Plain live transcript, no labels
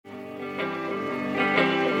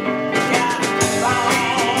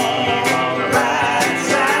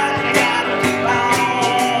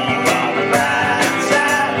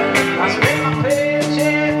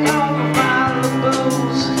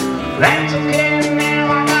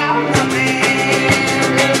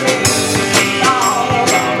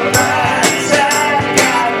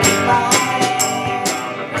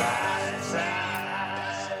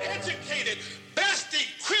Educated, best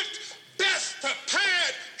equipped, best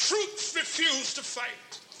prepared troops refuse to fight.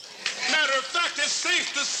 Matter of fact, it's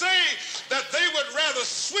safe to say that they would rather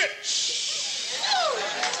switch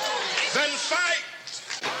than fight.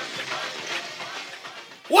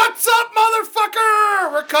 What's up,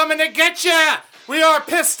 motherfucker? We're coming to get ya! We are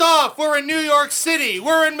pissed off. We're in New York City.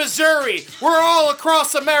 We're in Missouri. We're all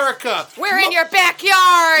across America. We're in your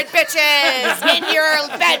backyard, bitches! In your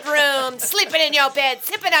bedroom, sleeping in your bed,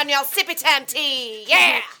 sipping on your sippy-tam tea.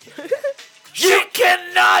 Yeah! You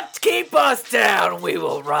cannot keep us down. We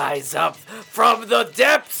will rise up from the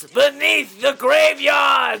depths beneath the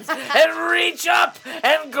graveyards and reach up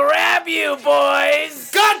and grab you,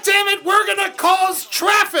 boys. God damn it, we're gonna cause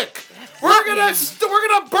traffic. We're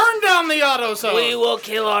gonna burn down the auto zone. We will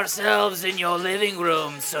kill ourselves in your living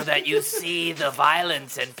room so that you see the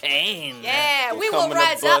violence and pain. Yeah, we We're will coming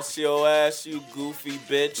rise to up. bust your ass, you goofy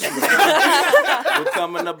bitch. We're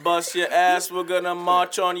coming to bust your ass. We're gonna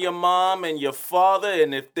march on your mom and your father,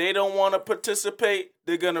 and if they don't want to participate,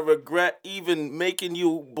 they're gonna regret even making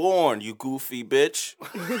you born, you goofy bitch.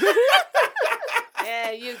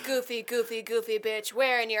 Yeah, you goofy bitch.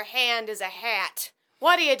 Where in your hand is a hat?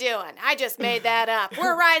 What are you doing? I just made that up.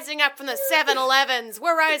 We're rising up from the 7-Elevens.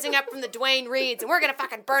 We're rising up from the Dwayne Reeds, and we're gonna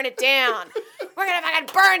fucking burn it down. We're gonna fucking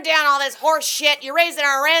burn down all this horse shit. You're raising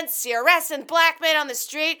our rents. You're arresting black men on the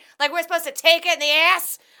street like we're supposed to take it in the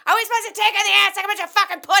ass. Are we supposed to take it in the ass like a bunch of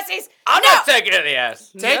fucking pussies? I'm not taking it in the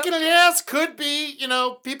ass. Taking an ass could be,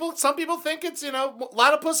 some people think it's, a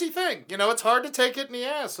lot of pussy thing. It's hard to take it in the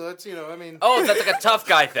ass. So it's, I mean. Oh, that's like a tough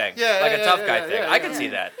guy thing. Yeah, tough guy thing. yeah, I can see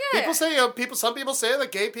that. Yeah. People say, some people say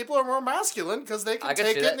that gay people are more masculine because they can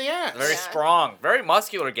take it in the ass. Very strong, very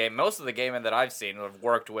muscular game. Most of the gay men that I've seen, who have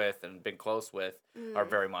worked with and been close with, are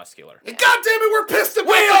very muscular. And God damn it, we're pissed about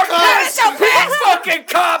We are cops! pissed, fucking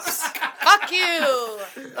cops! Fuck you.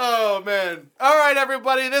 Oh, man. All right,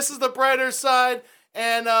 everybody, this is The Brighter Side,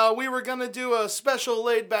 and we were going to do a special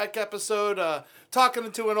laid-back episode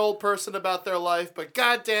talking to an old person about their life, but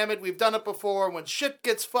God damn it, we've done it before. When shit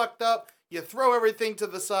gets fucked up, you throw everything to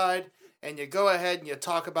the side, and you go ahead and you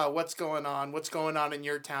talk about what's going on in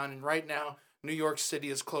your town, and right now, New York City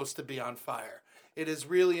is close to be on fire. It is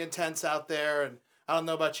really intense out there, and I don't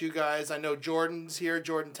know about you guys. I know Jordan's here,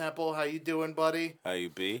 Jordan Temple. How you doing, buddy? How you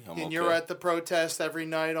be? I'm And okay. you're at the protest every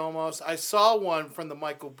night almost. I saw one from the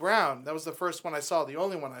Michael Brown. That was the first one I saw, the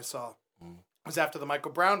only one I saw. It was after the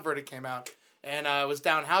Michael Brown verdict came out. And I was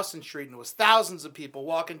down Houston Street, and it was thousands of people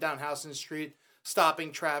walking down Houston Street,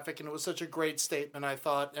 stopping traffic, and it was such a great statement, I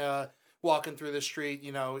thought, walking through the street,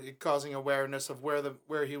 causing awareness of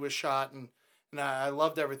where he was shot, and I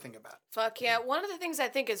loved everything about it. Fuck yeah. One of the things I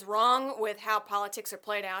think is wrong with how politics are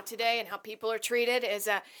played out today and how people are treated is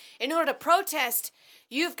in order to protest,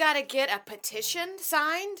 you've got to get a petition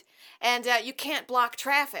signed, and you can't block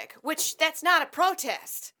traffic, which that's not a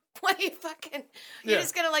protest. What are you fucking... You're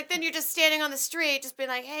just gonna, then you're just standing on the street, just being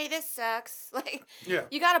like, hey, this sucks.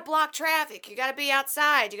 You gotta block traffic. You gotta be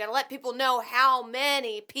outside. You gotta let people know how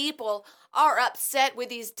many people are upset with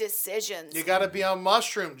these decisions. You gotta be on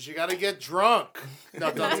mushrooms. You gotta get drunk.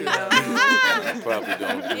 No, don't do that. Probably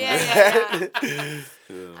don't do Yeah.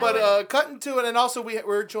 But cutting to it, and also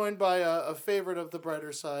we're joined by a favorite of The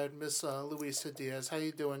Brighter Side, Miss Luisa Diez. How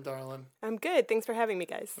you doing, darling? I'm good. Thanks for having me,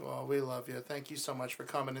 guys. Well, we love you. Thank you so much for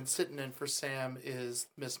coming. And sitting in for Sam is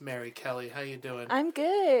Miss Mary Kelly. How you doing? I'm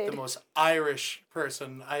good. The most Irish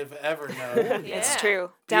person I've ever known. Yeah. It's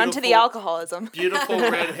true. Down to the Beautiful. alcoholism. Beautiful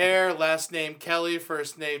red hair, last name Kelly,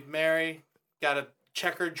 first name Mary. Got a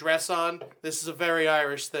checkered dress on. This is a very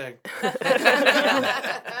Irish thing.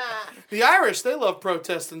 The Irish, they love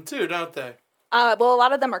protesting too, don't they? Well, a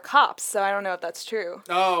lot of them are cops, so I don't know if that's true.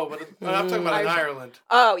 Oh, but I'm talking about in Ireland.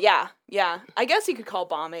 Oh, yeah. I guess you could call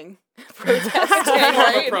bombing protesting, Form of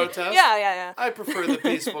right? protest. Yeah. I prefer the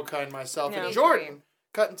peaceful kind myself. Yeah. And Jordan,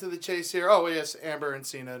 cutting to the chase here. Oh, yes, Amber and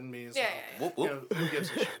Cena and me as well. Yeah. Whoop, whoop. Who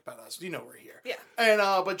gives a shit about us? We're here. Yeah. And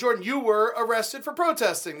but Jordan, you were arrested for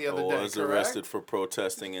protesting the other day. I was arrested for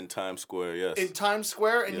protesting in Times Square, yes. In Times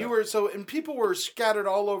Square, and Yeah. and people were scattered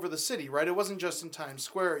all over the city, right? It wasn't just in Times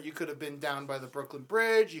Square. You could have been down by the Brooklyn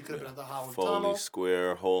Bridge. You could have been at the Holland Foley Tunnel.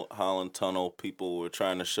 Square, Holland Tunnel. People were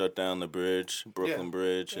trying to shut down the bridge, Brooklyn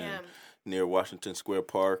Bridge, Yeah. and near Washington Square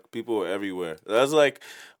Park. People were everywhere. That was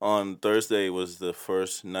on Thursday was the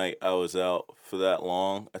first night I was out for that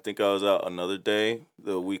long. I think I was out another day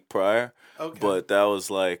the week prior. Okay. But that was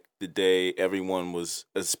the day everyone was,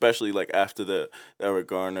 especially after the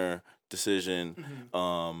Garner decision.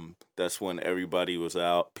 That's when everybody was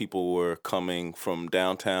out. People were coming from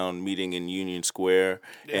downtown, meeting in Union Square,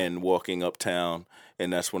 and walking uptown.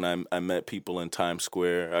 And that's when I met people in Times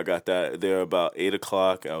Square. I got there about 8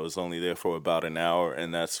 o'clock. I was only there for about an hour,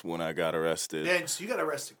 and that's when I got arrested. Yeah, so you got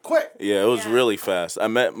arrested quick. Yeah, it was really fast. I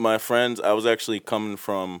met my friends. I was actually coming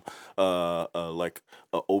from like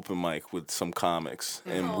an open mic with some comics,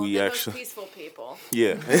 and we they're actually those peaceful people.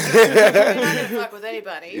 yeah. You're not gonna fuck with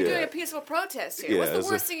anybody. You're doing a peaceful protest here. Yeah, What's the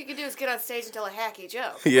it's worst thing you can do is get on stage and tell a hacky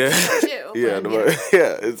joke. Yeah, Which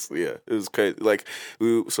it was crazy. Like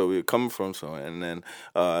we were coming from somewhere, and then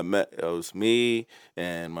it was me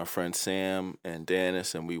and my friend Sam and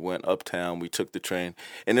Dennis, and we went uptown. We took the train,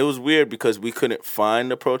 and it was weird because we couldn't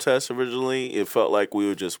find the protest originally. It felt like we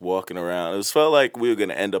were just walking around. It felt like we were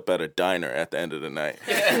gonna end up at a diner at the end of the night.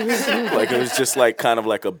 Like it was just like kind of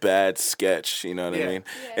like a bad sketch, you know what I mean?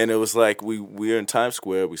 And it was like we were in Times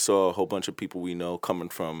Square. We saw a whole bunch of people we know coming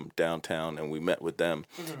from downtown, and we met with them.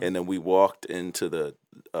 And then we walked into the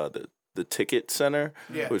ticket center,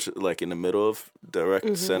 which is like in the middle of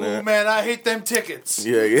direct center. Oh man, I hate them tickets.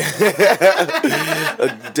 Yeah.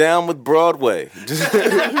 Down with Broadway. Disney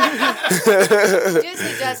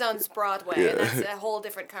does own Broadway, and that's a whole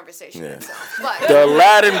different conversation itself. But The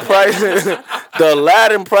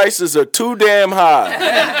Aladdin prices are too damn high.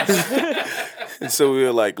 And so we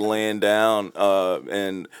were like laying down,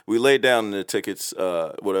 and we laid down in the tickets,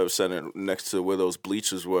 whatever center next to where those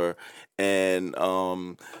bleachers were, and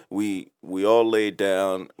we all laid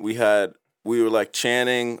down. We were like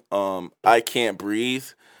chanting, "I can't breathe,"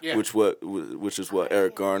 which is what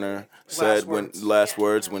Eric Garner said last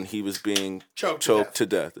words when he was being choked to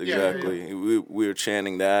death. Exactly. Yeah. We were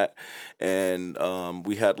chanting that, and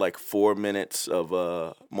we had like 4 minutes of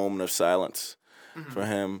a moment of silence for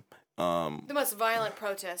him. the most violent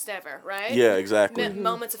protest ever, right? Yeah, exactly.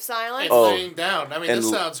 Moments of silence. And laying down. I mean, this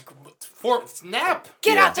sounds snap.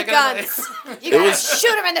 Get out the guns. You gotta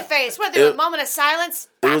shoot him in the face. What, a moment of silence?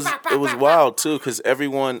 It was wild, too, because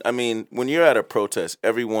everyone, I mean, when you're at a protest,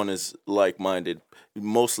 everyone is like-minded,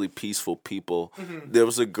 mostly peaceful people. Mm-hmm. There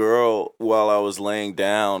was a girl while I was laying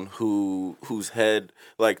down whose head,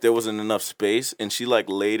 like, there wasn't enough space, and she, like,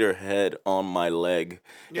 laid her head on my leg,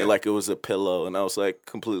 and, like, it was a pillow, and I was, like,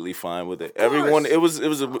 completely fine with it. Everyone, it was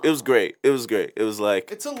great. It was great. It was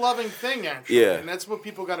like... It's a loving thing, actually. Yeah. And that's what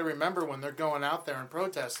people got to remember when they're going out there and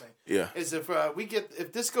protesting. Yeah. Is if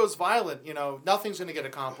this goes violent, nothing's going to get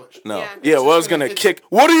accomplished. No. Yeah, well, I was going to kick...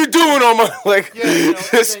 What are you doing on my... Like,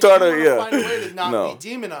 just started, find a way to not be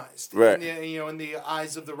demonized in the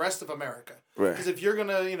eyes of the rest of America. Right. Because if you're going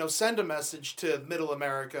to, send a message to middle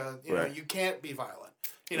America, you can't be violent.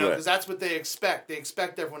 Because that's what they expect. They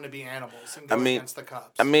expect everyone to be animals and go against the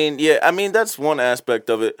cops. I mean, that's one aspect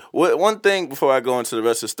of it. One thing before I go into the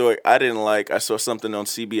rest of the story, I didn't like. I saw something on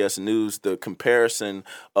CBS News, the comparison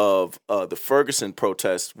of the Ferguson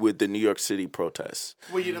protests with the New York City protests.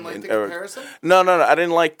 Well, you didn't like the comparison? No. I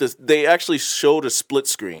didn't like this. They actually showed a split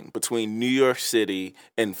screen between New York City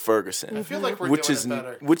and Ferguson. I feel like we're doing it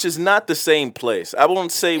better. Which is not the same place. I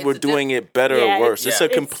won't say we're doing it better or worse. It's a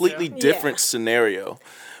completely different scenario.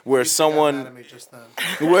 Where someone,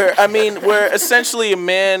 where essentially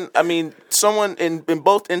someone in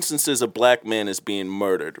both instances, a black man is being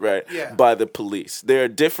murdered, right, by the police. There are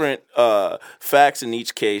different facts in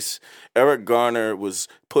each case. Eric Garner was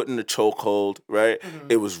put in a chokehold, right? Mm-hmm.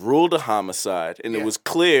 It was ruled a homicide, and it was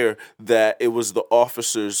clear that it was the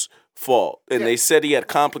officer's fault. And they said he had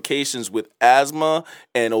complications with asthma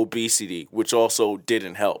and obesity, which also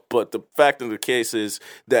didn't help. But the fact of the case is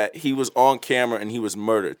that he was on camera and he was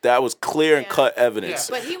murdered. That was clear and cut evidence.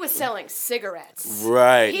 But he was selling cigarettes.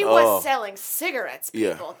 Right. He was selling cigarettes,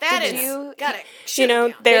 people. That is gotta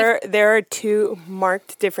shoot there are two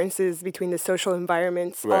marked differences between the social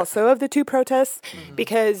environments also of the two protests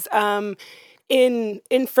because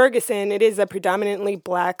in Ferguson it is a predominantly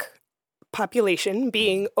black population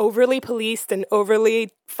being overly policed and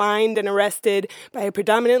overly fined and arrested by a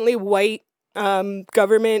predominantly white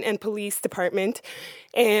government and police department.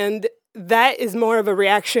 And that is more of a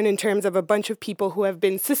reaction in terms of a bunch of people who have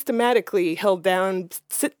been systematically held down,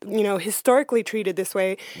 historically treated this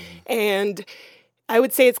way. And I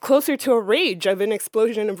would say it's closer to an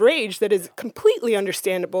explosion of rage that is completely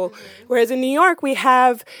understandable. Whereas in New York, we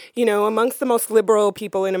have, amongst the most liberal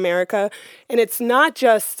people in America, and it's not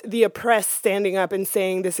just the oppressed standing up and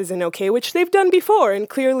saying this isn't okay, which they've done before and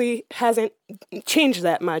clearly hasn't changed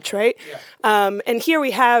that much, right? Yeah. And here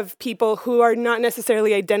we have people who are not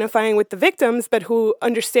necessarily identifying with the victims, but who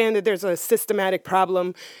understand that there's a systematic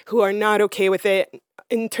problem, who are not okay with it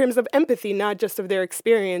in terms of empathy, not just of their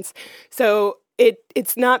experience. So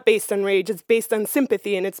it's not based on rage. It's based on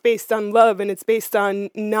sympathy, and it's based on love, and it's based on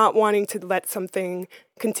not wanting to let something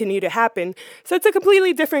continue to happen. So it's a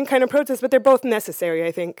completely different kind of protest, but they're both necessary,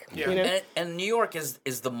 I think. Yeah. You know? And New York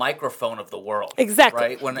is the microphone of the world. Exactly.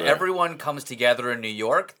 Right? When everyone comes together in New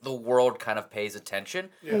York, the world kind of pays attention.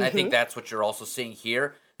 Yeah. And I think that's what you're also seeing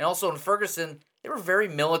here. And also in Ferguson, they were very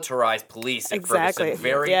militarized police in Ferguson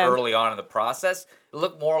very early on in the process. It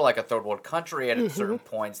looked more like a third world country at certain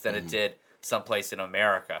points than it did someplace in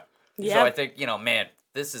America. Yeah. So I think, man,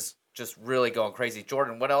 this is just really going crazy.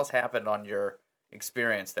 Jordan, what else happened on your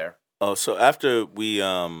experience there? Oh, so after we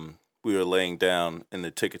were laying down in the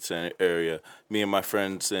ticket center area, me and my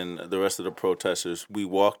friends and the rest of the protesters, we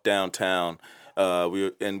walked downtown.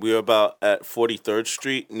 We were about at 43rd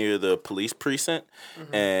Street near the police precinct,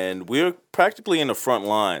 and we were practically in the front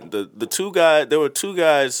line. There were two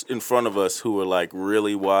guys in front of us who were like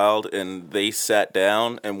really wild, and they sat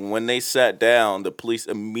down. And when they sat down, the police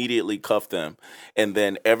immediately cuffed them. And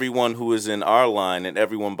then everyone who was in our line and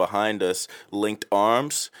everyone behind us linked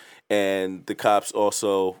arms. And the cops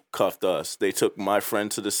also cuffed us. They took my friend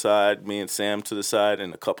to the side, me and Sam to the side,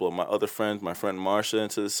 and a couple of my other friends, my friend Marsha,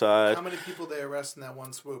 to the side. How many people did they arrest in that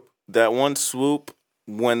one swoop? That one swoop,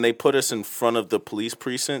 when they put us in front of the police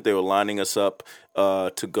precinct, they were lining us up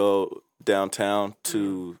to go downtown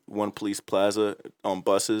to One Police Plaza on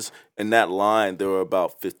buses. In that line, there were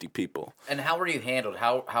about 50 people. And how were you handled?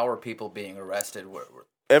 How were people being arrested?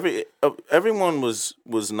 Everyone was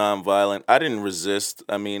nonviolent. I didn't resist.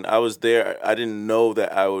 I mean, I was there. I didn't know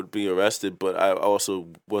that I would be arrested, but I also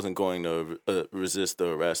wasn't going to resist the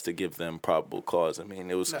arrest to give them probable cause. I mean,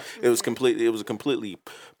 it was a completely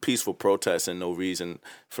peaceful protest, and no reason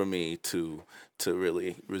for me to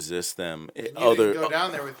really resist them. You didn't go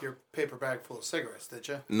down there with your paper bag full of cigarettes, did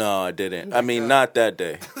you? No, I didn't. I mean, not that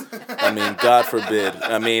day. I mean, God forbid.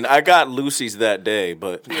 I mean, I got Lucy's that day,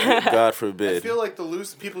 but God forbid. I feel like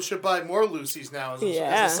people should buy more Lucy's now as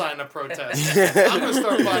a sign of protest. I'm going to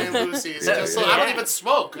start buying Lucy's just so I don't even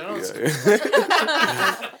smoke.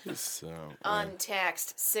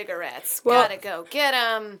 Untaxed cigarettes. Well, Gotta go get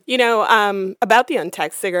them. About the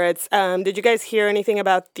untaxed cigarettes, did you guys hear anything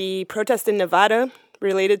about the protest in Nevada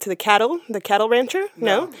related to the cattle rancher?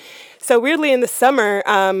 No? So weirdly, in the summer,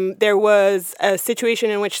 there was a situation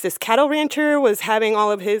in which this cattle rancher was having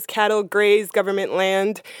all of his cattle graze government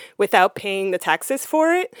land without paying the taxes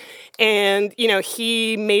for it. And,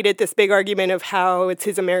 he made it this big argument of how it's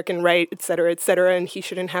his American right, et cetera, and he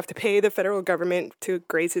shouldn't have to pay the federal government to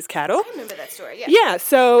graze his cattle. I remember that story, yeah. Yeah,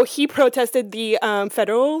 so he protested. The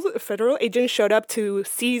federal agents showed up to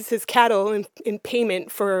seize his cattle in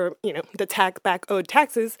payment for, the back owed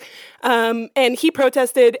taxes. And he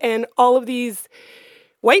protested, and all of these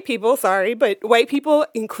white people,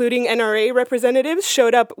 including NRA representatives,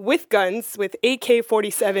 showed up with guns, with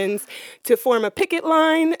AK-47s, to form a picket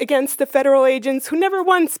line against the federal agents who never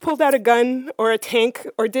once pulled out a gun or a tank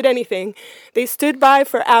or did anything. They stood by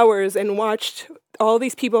for hours and watched all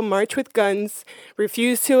these people march with guns,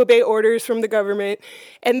 refused to obey orders from the government,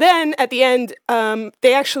 and then at the end,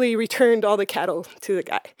 they actually returned all the cattle to the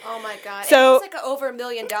guy. Oh my God! So, it was like over $1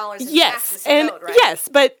 million in taxes owed, right? Yes,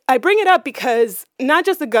 but I bring it up because not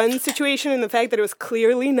just the gun situation and the fact that it was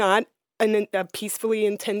clearly not a peacefully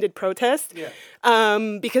intended protest,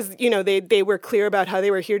 because they were clear about how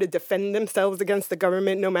they were here to defend themselves against the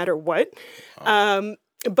government no matter what,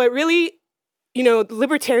 but really.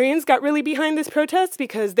 Libertarians got really behind this protest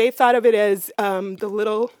because they thought of it as the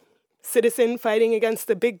little citizen fighting against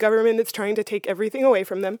the big government that's trying to take everything away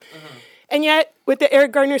from them. And yet, with the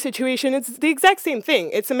Eric Garner situation, it's the exact same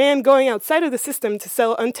thing. It's a man going outside of the system to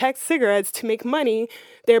sell untaxed cigarettes to make money,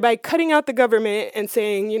 thereby cutting out the government and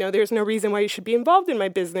saying, there's no reason why you should be involved in my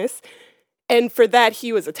business. And for that,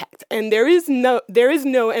 he was attacked. And there is no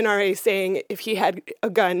NRA saying if he had a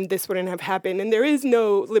gun, this wouldn't have happened. And there is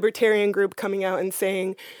no libertarian group coming out and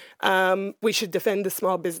saying we should defend the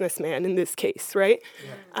small businessman in this case, right?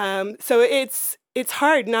 Yeah. So it's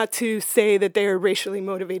hard not to say that they're racially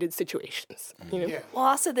motivated situations. Yeah. Well,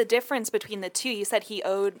 also the difference between the two, you said he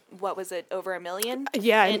owed, what was it, over $1 million?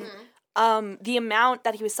 Yeah. And the amount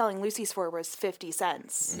that he was selling Lucy's for was 50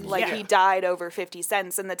 cents. He died over 50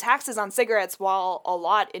 cents. And the taxes on cigarettes, while a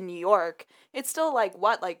lot in New York, it's still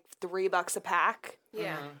 $3 a pack?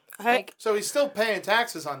 Yeah. So he's still paying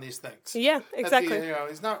taxes on these things. Yeah, exactly.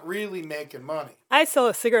 He's not really making money. I sell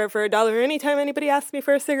a cigarette for $1 anytime anybody asks me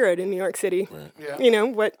for a cigarette in New York City. Right.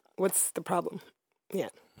 Yeah. What's the problem? Yeah.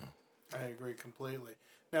 I agree completely.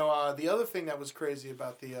 Now, the other thing that was crazy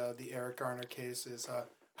about the Eric Garner case is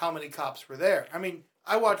how many cops were there. I mean,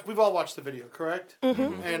 we've all watched the video, correct?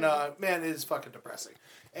 Mm-hmm. And man, it is fucking depressing.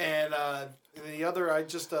 And the other, I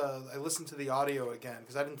listened to the audio again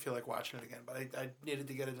because I didn't feel like watching it again, but I needed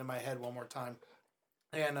to get it in my head one more time.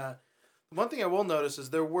 And one thing I will notice is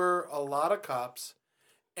there were a lot of cops,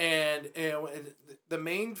 and the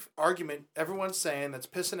main argument everyone's saying that's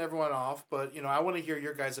pissing everyone off, but I want to hear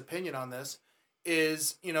your guys' opinion on this,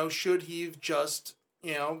 is should he have just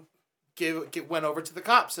went over to the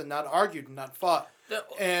cops and not argued and not fought?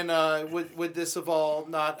 And would this have all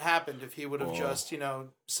not happened if he would have just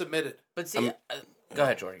submitted? But see, go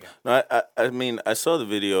ahead, Jordan. No, I mean, I saw the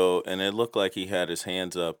video and it looked like he had his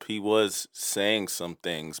hands up. He was saying some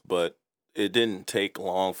things, but it didn't take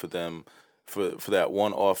long for them, for that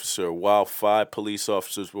one officer, while 5 police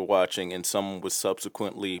officers were watching, and someone was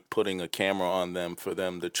subsequently putting a camera on them for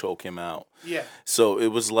them to choke him out. Yeah. So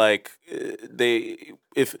it was like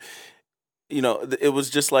it was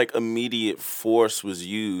just like immediate force was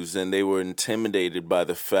used, and they were intimidated by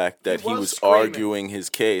the fact that he was arguing his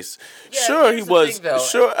case. Yeah, sure, he was.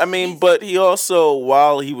 Sure, I mean, but he also,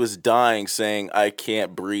 while he was dying, saying, "I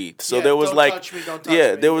can't breathe." So there was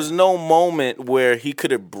there was no moment where he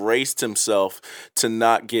could have braced himself to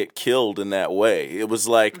not get killed in that way. It was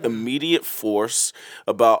like immediate force,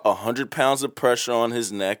 about 100 pounds of pressure on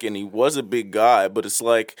his neck, and he was a big guy, but it's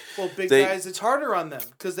like, big guys, it's harder on them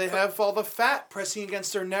because they have all the fat pressing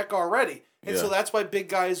against their neck already. And so that's why big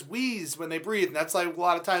guys wheeze when they breathe. And that's like a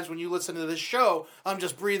lot of times when you listen to this show, I'm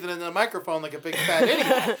just breathing into the microphone like a big fat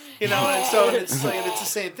idiot. And so it's the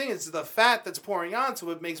same thing. It's the fat that's pouring on, so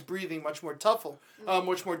it makes breathing much more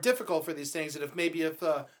much more difficult for these things. And if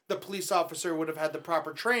the police officer would have had the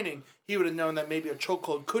proper training, he would have known that maybe a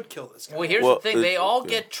chokehold could kill this guy. Well, here's the thing. They all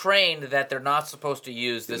get trained that they're not supposed to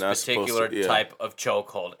use this particular type of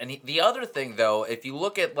chokehold. And the other thing, though, if you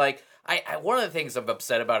look at, like, one of the things I'm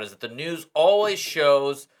upset about is that the news always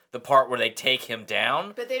shows the part where they take him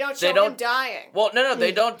down. But they don't show him dying. Well, no,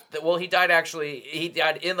 they don't. Well, he died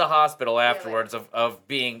in the hospital afterwards of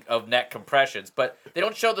neck compressions. But they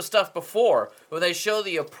don't show the stuff before, when they show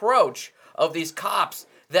the approach of these cops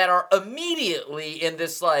that are immediately in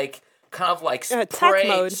this, like, kind of like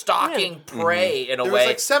stalking prey in a way. There was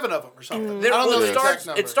like 7 of them or something.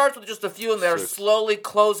 It starts with just a few, and they're slowly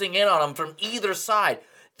closing in on them from either side.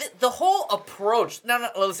 The whole approach. No,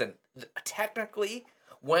 listen. Technically,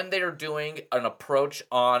 when they're doing an approach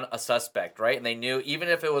on a suspect, right, and they knew, even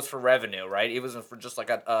if it was for revenue, right, it wasn't for just like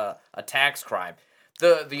a tax crime.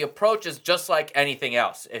 The approach is just like anything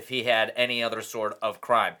else. If he had any other sort of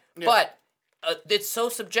crime, but it's so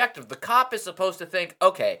subjective. The cop is supposed to think,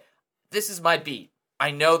 okay, this is my beat. I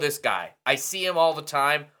know this guy. I see him all the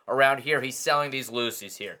time around here. He's selling these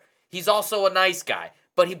Lucy's here. He's also a nice guy.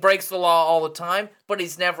 But he breaks the law all the time, but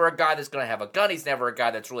he's never a guy that's going to have a gun. He's never a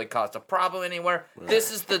guy that's really caused a problem anywhere. Right.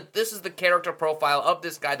 This is the character profile of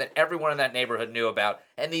this guy that everyone in that neighborhood knew about.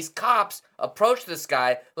 And these cops approached this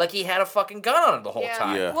guy like he had a fucking gun on him the whole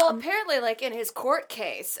time. Yeah. Well, apparently, like in his court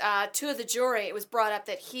case, to the jury, it was brought up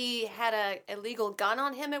that he had an illegal gun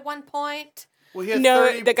on him at one point. Well,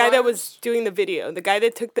 the guy that was doing the video, the guy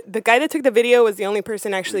that took the video was the only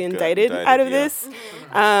person actually indicted out of this,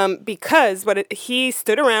 because he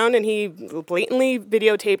stood around and he blatantly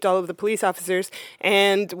videotaped all of the police officers,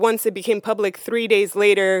 and once it became public 3 days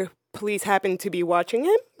later, police happened to be watching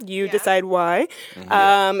him. You decide why.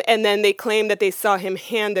 And then they claimed that they saw him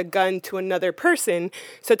hand a gun to another person.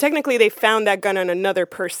 So technically they found that gun on another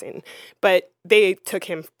person, but they took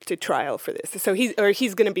him to trial for this. So he's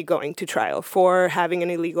going to be going to trial for having an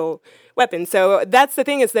illegal weapon. So that's the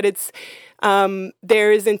thing, is that it's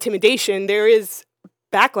there is intimidation. There is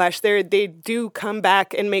backlash there. They do come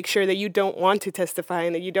back and make sure that you don't want to testify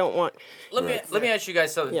and that you don't want. Let me ask you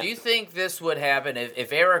guys something. Do you think this would happen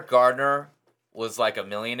if Eric Garner was like a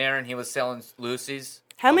millionaire and he was selling Lucy's?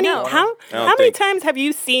 How many times have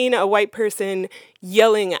you seen a white person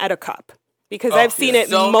yelling at a cop? Because I've seen it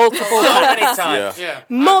multiple times. So many times. Yeah.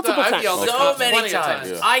 Multiple times. So many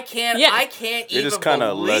times. Yeah. I can't even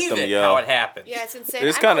believe how it happened. Yeah, it's insane.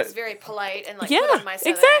 I was very polite and put on my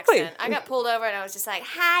southern accent. I got pulled over and I was just like,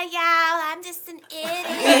 "Hi, y'all, I'm just an idiot."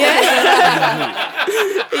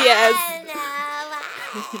 Yes.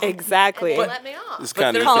 Exactly. And they let me off.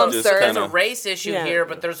 There's a race issue here,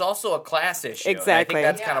 but there's also a class issue. Exactly. And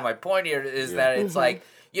I think that's kind of my point here, is that it's like,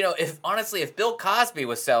 if Bill Cosby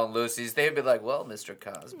was selling Lucy's, they'd be like, "Well, Mr.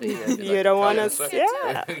 Cosby, you don't want us."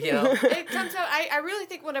 Yeah. It comes out. I really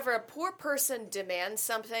think whenever a poor person demands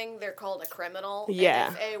something, they're called a criminal. Yeah.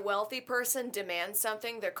 And if a wealthy person demands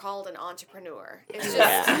something, they're called an entrepreneur. It's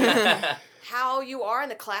just how you are in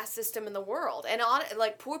the class system in the world. And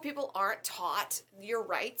like poor people aren't taught your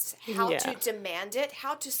rights, how to demand it,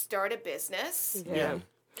 how to start a business. Yeah.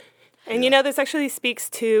 And, you know, this actually speaks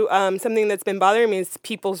to something that's been bothering me is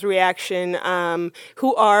people's reaction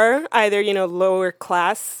who are either, you know, lower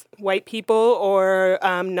class white people or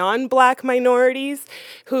non-black minorities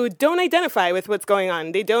who don't identify with what's going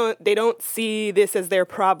on. They don't see this as their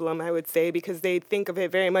problem, I would say, because they think of it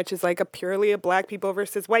very much as like a black people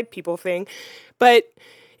versus white people thing. But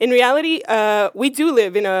in reality, we do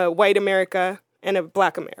live in a white America and a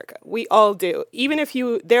black America. We all do. Even if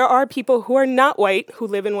there are people who are not white who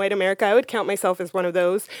live in white America. I would count myself as one of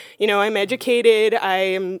those. You know, I'm educated.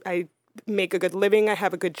 I make a good living. I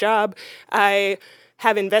have a good job. I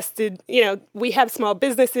have invested, you know, we have small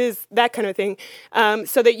businesses, that kind of thing,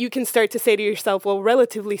 so that you can start to say to yourself, well,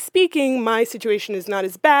 relatively speaking, my situation is not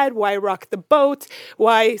as bad. Why rock the boat?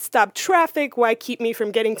 Why stop traffic? Why keep me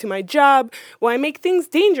from getting to my job? Why make things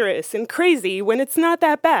dangerous and crazy when it's not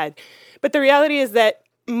that bad? But the reality is that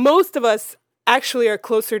most of us actually are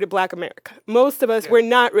closer to Black America. Most of us, we're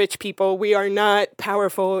not rich people. We are not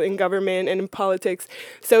powerful in government and in politics.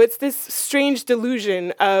 So it's this strange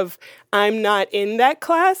delusion of I'm not in that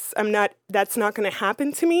class. That's not going to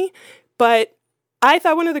happen to me. But I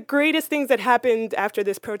thought one of the greatest things that happened after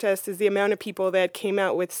this protest is the amount of people that came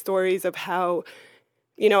out with stories of how,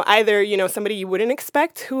 you know, either, you know, somebody you wouldn't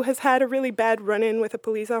expect who has had a really bad run-in with a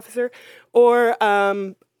police officer, or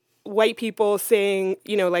white people saying,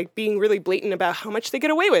 you know, like being really blatant about how much they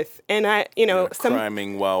get away with. And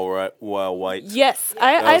criming while white. Yes,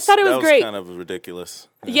 I thought it was great. That was kind of ridiculous.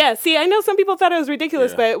 Yeah, see, I know some people thought it was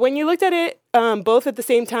ridiculous, but when you looked at it both at the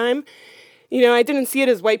same time, you know, I didn't see it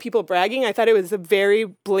as white people bragging. I thought it was a very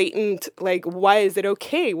blatant, like, why is it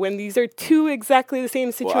okay when these are two exactly the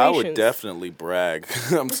same situations? Well, I would definitely brag.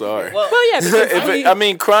 I'm sorry. Well yeah.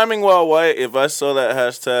 Because criming while white, if I saw that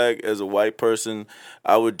hashtag as a white person,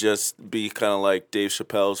 I would just be kind of like Dave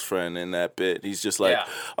Chappelle's friend in that bit. He's just like,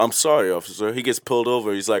 I'm sorry, officer. He gets pulled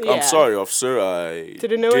over. He's like, I'm sorry, officer. I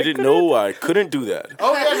didn't know I couldn't do that.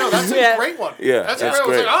 Oh, yeah, no, that's a great one. Yeah, that's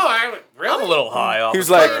great. Really? I'm a little high off. He was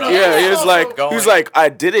like, I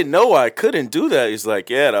didn't know I couldn't do that. He's like,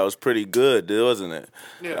 yeah, that was pretty good, wasn't it?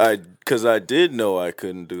 Yeah. Because I did know I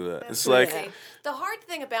couldn't do that. It's like... The hard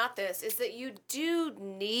thing about this is that you do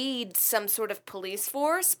need some sort of police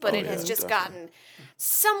force, but it has just gotten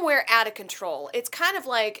somewhere out of control. It's kind of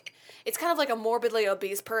like a morbidly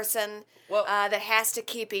obese person that has to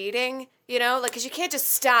keep eating, you know, like, because you can't just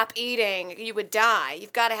stop eating, you would die.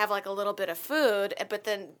 You've got to have like a little bit of food, but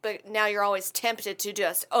now you're always tempted to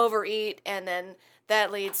just overeat, and then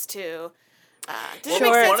that leads to. Does it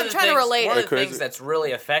make sense? I'm trying to relate. One of the things that's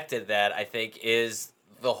really affected that, I think, is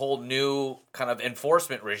the whole new kind of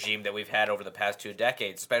enforcement regime that we've had over the past 2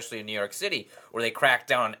 decades, especially in New York City, where they crack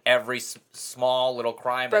down on every small little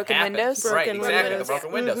crime that happens. Broken windows. The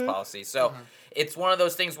broken windows policy. So it's one of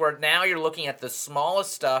those things where now you're looking at the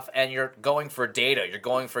smallest stuff and you're going for data. You're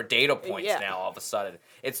going for data points now all of a sudden.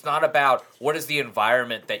 It's not about what is the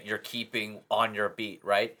environment that you're keeping on your beat,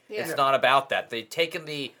 right? Yeah. It's not about that. They've taken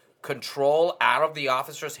the control out of the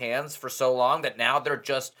officers' hands for so long that now they're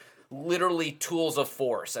just literally tools of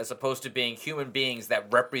force as opposed to being human beings that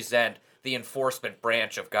represent the enforcement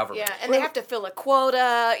branch of government. Yeah, and they have to fill a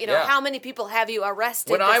quota. You know, how many people have you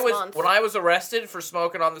arrested this month? When I was arrested for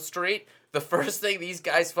smoking on the street, the first thing these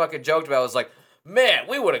guys fucking joked about was like, man,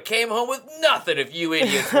 we would have came home with nothing if you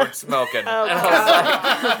idiots weren't smoking. I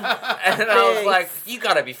was like, you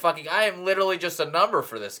gotta be fucking, I am literally just a number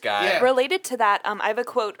for this guy. Yeah. Related to that, I have a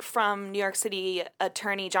quote from New York City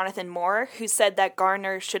attorney Jonathan Moore, who said that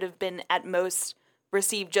Garner should have been at most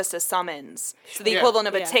received just a summons. So the equivalent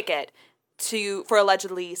of a ticket for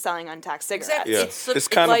allegedly selling untaxed cigarettes. Yeah. It's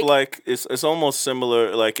kind of like it's almost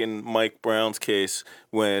similar like in Mike Brown's case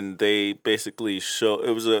when they basically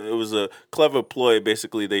it was a clever ploy.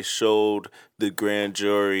 Basically, they showed the grand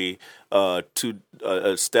jury to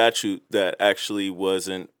a statute that actually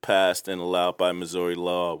wasn't passed and allowed by Missouri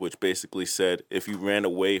law, which basically said if you ran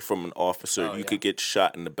away from an officer, you could get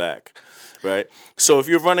shot in the back. Right? So if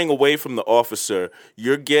you're running away from the officer,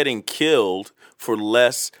 you're getting killed for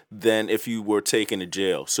less than if you were taken to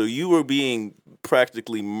jail. So you were being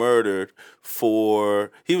practically murdered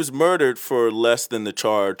he was murdered for less than the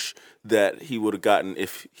charge that he would have gotten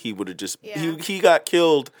if he would have just, he got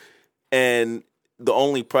killed and the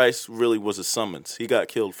only price really was a summons. He got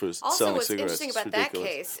killed for selling what's cigarettes. interesting about that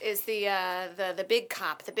case is the big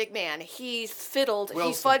cop, the big man. He fiddled,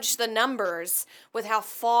 Wilson. he fudged the numbers with how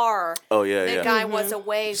far the guy was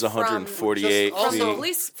away It's 148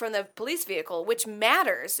 from the police vehicle, which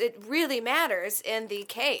matters. It really matters in the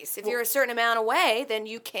case. If you're a certain amount away, then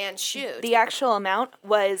you can shoot. The actual amount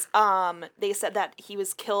was, they said that he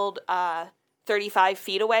was killed 35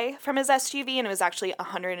 feet away from his SUV, and it was actually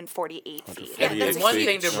 148 feet. Yeah, that's One huge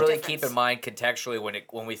thing to really difference. keep in mind contextually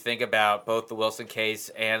when we think about both the Wilson case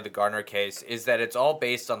and the Garner case is that it's all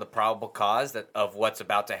based on the probable cause of what's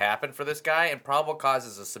about to happen for this guy, and probable cause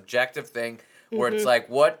is a subjective thing where it's like,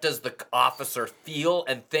 what does the officer feel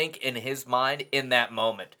and think in his mind in that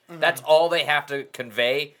moment? That's all they have to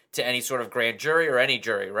convey to any sort of grand jury or any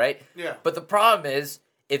jury, right? Yeah. But the problem is,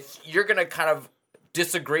 if you're going to kind of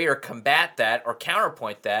disagree or combat that or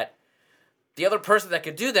counterpoint that, the other person that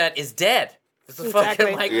could do that is dead. This is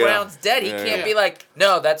fucking Mike Brown's dead. He can't be like,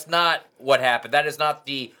 no, that's not what happened. That is not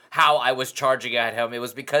how I was charging at him. It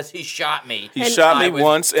was because he shot me. He shot me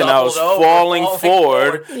once, and I was falling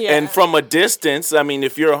forward. Yeah. And from a distance, I mean,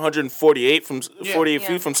 if you're 148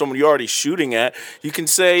 feet from someone you're already shooting at, you can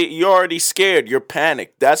say you're already scared. You're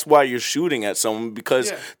panicked. That's why you're shooting at someone,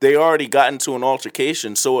 because they already got into an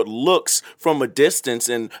altercation. So it looks from a distance,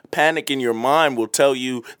 and panic in your mind will tell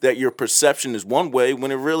you that your perception is one way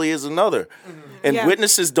when it really is another. And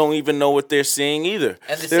witnesses don't even know what they're seeing either.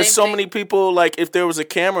 There's so many people, like, if there was a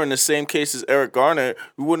camera in the same case as Eric Garner,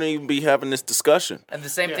 we wouldn't even be having this discussion. And the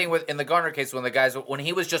same thing in the Garner case when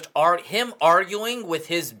he was just him arguing with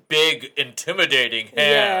his big, intimidating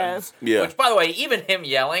hands. Yeah. Which, by the way, even him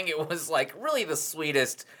yelling, it was like really the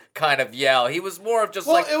sweetest kind of yell. He was more of just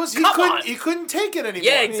he couldn't take it anymore.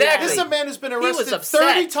 Yeah, exactly. This is a man who's been arrested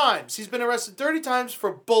 30 times. He's been arrested 30 times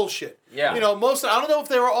for bullshit. Yeah. I don't know if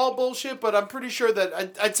they were all bullshit, but I'm pretty sure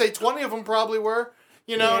that I'd say 20 of them probably were.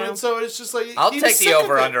 And so it's just like, I'll take the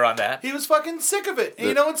over-under on that. He was fucking sick of it,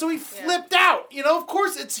 and so he flipped out. Of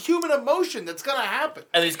course, it's human emotion that's gonna happen.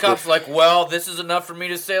 And these cops are like, well, this is enough for me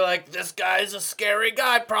to say, like, this guy's a scary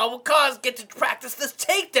guy, probable cause, get to practice this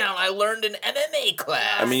takedown I learned in MMA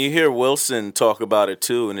class. I mean, you hear Wilson talk about it,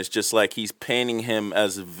 too, and it's just like he's painting him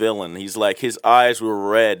as a villain. He's like, his eyes were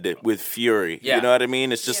red with fury. Yeah. You know what I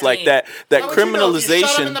mean? It's just like that criminalization. You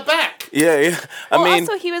shot him in the back. Yeah.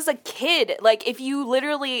 Also, he was a kid. Like, if you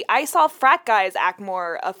literally, I saw frat guys act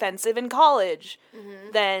more offensive in college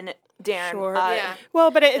than Darren. Well,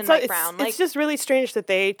 but Brown. It's just really strange that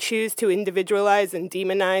they choose to individualize and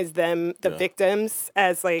demonize the victims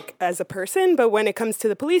as a person. But when it comes to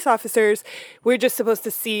the police officers, we're just supposed to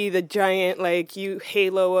see the giant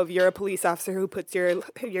halo of you're a police officer who puts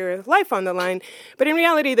your life on the line. But in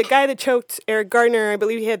reality, the guy that choked Eric Garner, I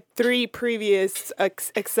believe he had 3 previous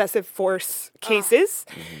excessive force cases.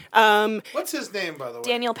 What's his name, by the way?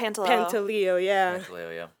 Daniel Pantaleo. Pantaleo, yeah.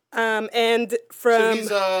 Pantaleo, yeah. And from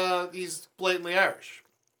so he's blatantly Irish.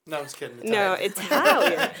 No, I'm just kidding. No,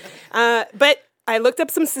 Italian. But I looked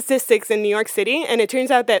up some statistics in New York City, and it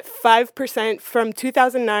turns out that 5% from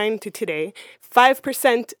 2009 to today,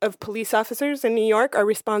 5% of police officers in New York are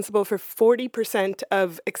responsible for 40%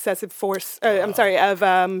 of excessive force.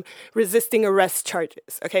 Resisting arrest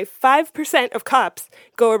charges. Okay, 5% of cops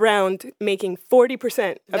go around making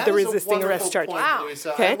 40% of the resisting arrest charges. Wow.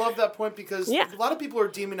 Luisa. Okay. I love that point because a lot of people are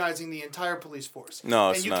demonizing the entire police force. No,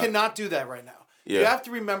 it's and you not. cannot do that right now. Yeah. You have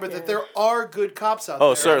to remember that there are good cops out there.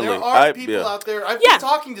 Oh, certainly. There are people out there. I've been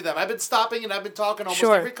talking to them. I've been stopping and I've been talking to almost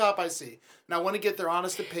every cop I see. And I want to get their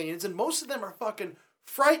honest opinions. And most of them are fucking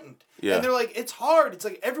frightened. Yeah. And they're like, it's hard. It's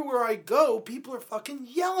like everywhere I go, people are fucking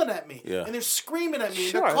yelling at me. Yeah. And they're screaming at me.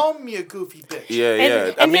 And they're calling me a goofy bitch.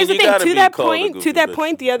 Yeah. And here's the thing, to that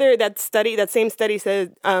point, that same study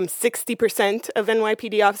said 60% of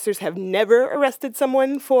NYPD officers have never arrested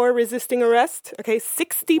someone for resisting arrest. Okay,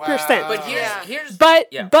 60%.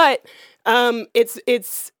 Wow. But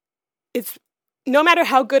it's no matter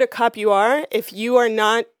how good a cop you are, if you are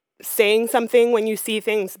not saying something when you see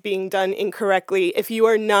things being done incorrectly, if you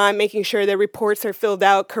are not making sure that reports are filled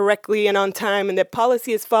out correctly and on time and that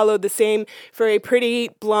policy is followed the same for a pretty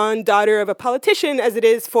blonde daughter of a politician as it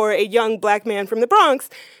is for a young black man from the Bronx,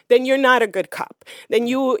 then you're not a good cop. Then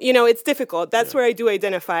it's difficult. That's where I do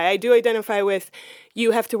identify. I do identify with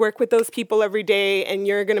you have to work with those people every day and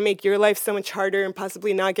you're going to make your life so much harder and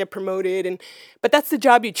possibly not get promoted. But that's the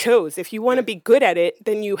job you chose. If you want to be good at it,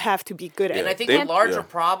 then you have to be good at it. And I think the larger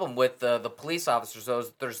problem with the police officers, though,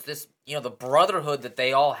 is there's this, the brotherhood that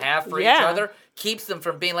they all have for each other keeps them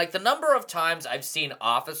from being like the number of times I've seen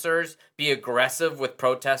officers be aggressive with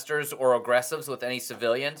protesters or aggressive with any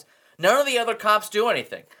civilians. None of the other cops do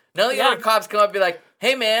anything. None of the other cops come up and be like,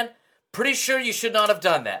 hey, man, pretty sure you should not have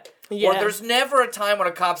done that. Yeah. Or there's never a time when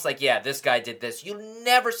a cop's like, yeah, this guy did this. You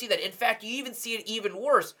never see that. In fact, you even see it even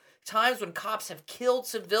worse. Times when cops have killed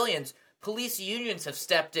civilians, police unions have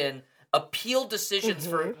stepped in, appealed decisions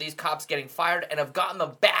for these cops getting fired, and have gotten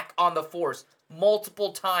them back on the force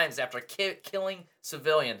multiple times after killing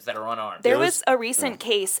civilians that are unarmed. There was a recent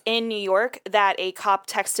case in New York that a cop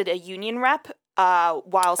texted a union rep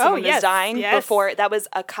while someone was dying before. That was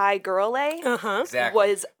Akai Gurule Exactly.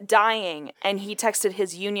 was dying, and he texted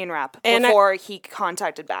his union rep before he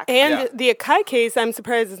contacted back. And the Akai case, I'm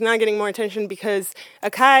surprised is not getting more attention because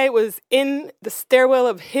Akai was in the stairwell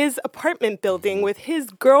of his apartment building with his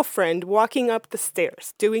girlfriend walking up the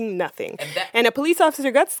stairs, doing nothing. And a police officer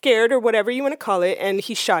got scared, or whatever you want to call it, and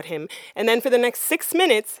he shot him. And then for the next 6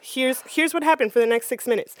 minutes, here's what happened for the next 6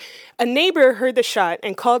 minutes. A neighbor heard the shot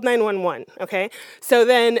and called 911, okay? So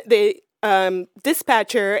then the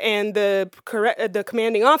dispatcher and the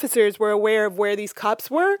commanding officers were aware of where these cops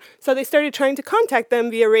were, so they started trying to contact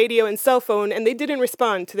them via radio and cell phone, and they didn't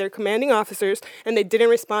respond to their commanding officers, and they didn't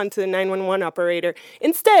respond to the 911 operator.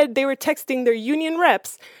 Instead, they were texting their union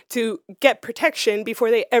reps to get protection before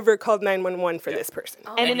they ever called 911 for this person.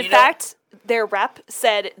 And in fact, their rep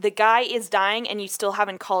said, the guy is dying and you still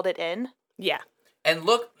haven't called it in. Yeah. And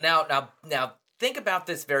look, now, think about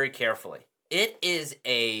this very carefully. It is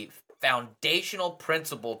a foundational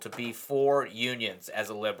principle to be for unions as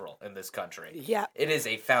a liberal in this country. Yeah. It is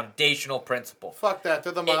a foundational principle. Fuck that,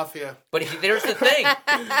 they're the mafia. But there's the thing.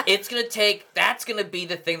 That's going to be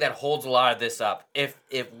the thing that holds a lot of this up. If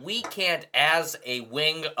we can't, as a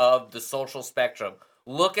wing of the social spectrum,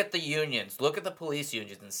 look at the unions, look at the police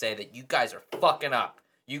unions and say that you guys are fucking up.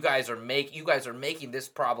 You guys are making this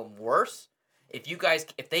problem worse.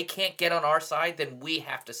 If they can't get on our side, then we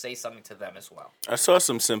have to say something to them as well. I saw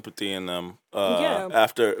some sympathy in them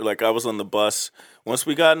after, I was on the bus. Once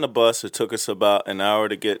we got in the bus, it took us about an hour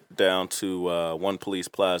to get down to One Police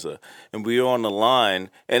Plaza. And we were on the line,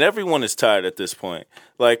 and everyone is tired at this point.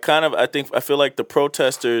 I feel like the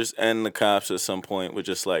protesters and the cops at some point were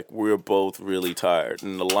just like, we're both really tired.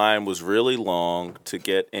 And the line was really long to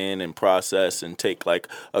get in and process and take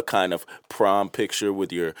a kind of prom picture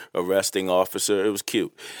with your arresting officer. It was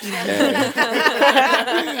cute. And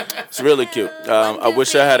it's really cute. I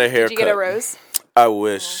wish I had a haircut. Did you get a rose? I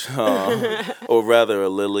wish. Or rather a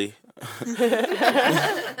lily.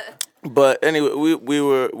 But anyway, we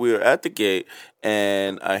were at the gate,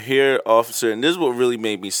 and I hear officer, and this is what really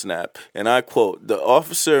made me snap. And I quote, the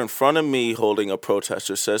officer in front of me holding a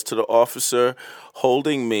protester says to the officer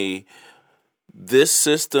holding me, "This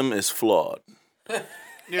system is flawed."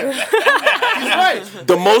 Yeah. He's right.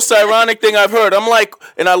 The most ironic thing I've heard. I'm like,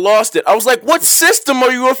 and I lost it. I was like, what system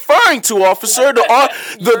are you referring to, officer?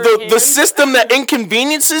 The system that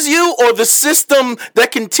inconveniences you, or the system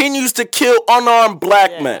that continues to kill unarmed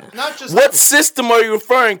black men? Not just what system are you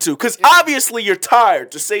referring to? Because obviously you're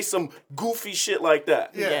tired to say some goofy shit like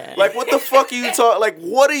that. Yeah. What the fuck are you talking?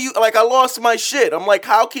 What are you, I lost my shit. I'm like,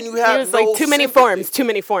 how can you have It was too many forms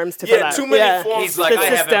to fill out. Too many forms. He's like, I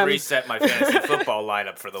haven't reset my fantasy football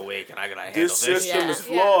lineup for the week, and I gotta handle this system is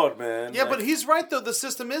flawed, man. Yeah, but he's right, though. The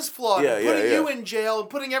system is flawed. Putting you in jail and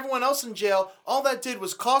putting everyone else in jail, all that did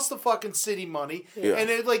was cost the fucking city money. Yeah. And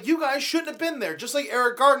you guys shouldn't have been there. Just like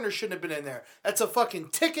Eric Garner shouldn't have been in there. That's a fucking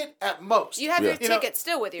ticket at most. You have your ticket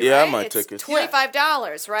still with you, right? Yeah, I have my ticket. It's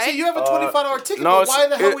 $25, right? See, you have a $25 ticket, but why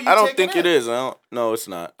the hell were you I don't taking think it is. No, it's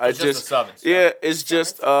not. It's just a summons. Yeah, it's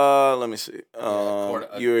just, let me see.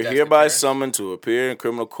 You're hereby summoned to appear in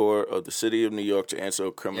criminal court of the city of New York to answer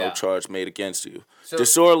a criminal charge made against you.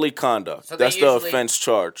 Disorderly conduct. That's the offense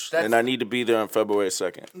charge. And I need to be there on February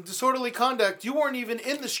 2nd. Disorderly conduct, you weren't even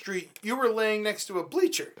in the street. You were laying next to a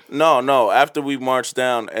bleacher. No. After we marched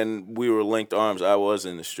down and we were linked arms, I was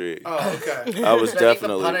in the street. Oh, okay. I was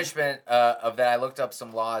definitely. The punishment of that, I looked up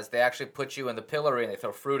some laws. They actually put you in the pillory and they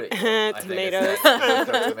throw fruit at you. Tomatoes.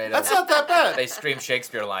 That's not that bad. They scream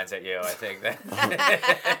Shakespeare lines at you, I think.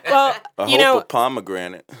 Well, a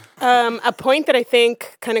pomegranate. A point that I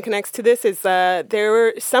think kind of connects to this is there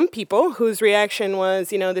were some people whose reaction was,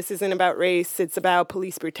 this isn't about race, it's about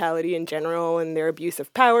police brutality in general and their abuse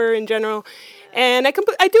of power in general. And I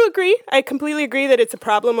do agree. I completely agree that it's a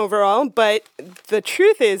problem overall. But the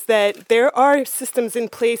truth is that there are systems in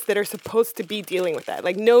place that are supposed to be dealing with that.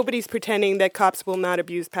 Nobody's pretending that cops will not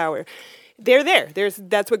abuse power. they're there.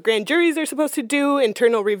 That's what grand juries are supposed to do,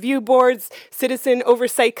 internal review boards, citizen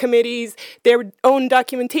oversight committees, their own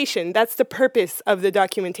documentation. That's the purpose of the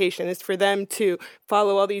documentation, is for them to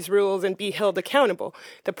follow all these rules and be held accountable.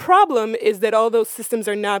 The problem is that all those systems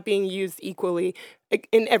are not being used equally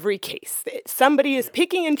in every case. Somebody is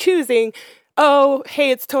picking and choosing, oh,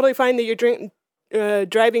 hey, it's totally fine that you're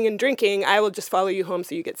driving and drinking, I will just follow you home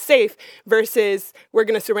so you get safe, versus we're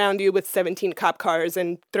going to surround you with 17 cop cars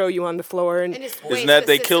and throw you on the floor. And isn't that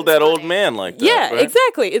they killed that old man like that? Yeah, right?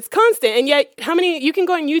 exactly. It's constant. And yet, you can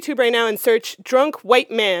go on YouTube right now and search drunk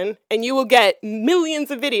white man, and you will get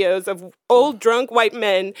millions of videos of old drunk white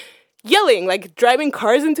men yelling, like driving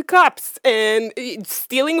cars into cops and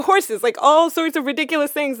stealing horses, like all sorts of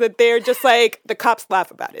ridiculous things that they're just like, the cops laugh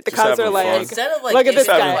about it. The Just cops are having like, fun. Instead of like look at this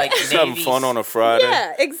giving, guy. like, Just having Navy- fun on a Friday.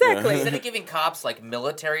 yeah, exactly. Instead of giving cops like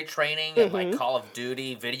military training and like Call of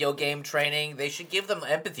Duty video game training, they should give them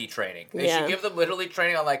empathy training. They Yeah. should give them literally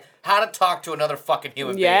training on like how to talk to another fucking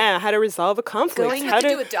human being. Yeah, how to resolve a conflict. Going how to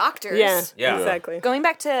do with doctors. Yeah, Yeah. exactly. Going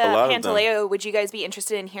back to lot of them. Pantaleo, would you guys be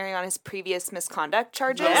interested in hearing on his previous misconduct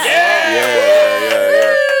charges? Yeah.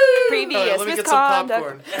 Previous All right, let me get some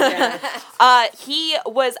misconduct. popcorn. He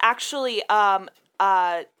was actually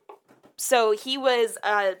so he was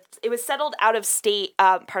it was settled out of state,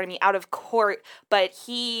 out of court, but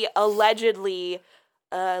he allegedly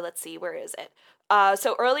let's see, where is it?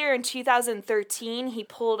 So earlier in 2013, he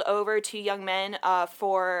pulled over two young men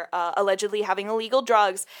for allegedly having illegal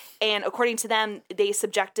drugs, and according to them, they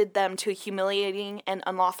subjected them to a humiliating and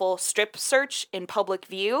unlawful strip search in public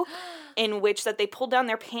view, in which that they pulled down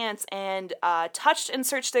their pants and touched and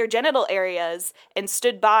searched their genital areas and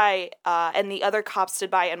stood by, and the other cops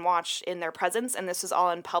stood by and watched in their presence, and this was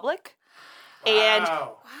all in public. And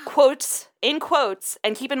quotes, and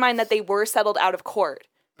keep in mind that they were settled out of court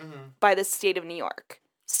by the state of New York.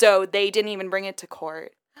 So they didn't even bring it to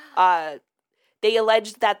court. They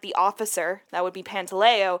alleged that the officer, that would be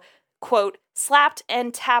Pantaleo, quote, slapped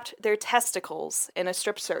and tapped their testicles in a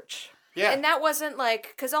strip search. Yeah. And that wasn't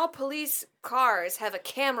like, because all police cars have a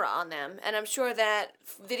camera on them, and I'm sure that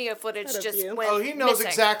video footage just view. went He knows missing.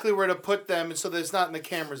 exactly where to put them so that it's not in the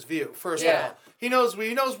camera's view, first of all. He knows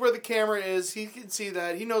where the camera is. He can see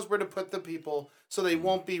that. He knows where to put the people so they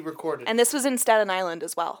won't be recorded. And this was in Staten Island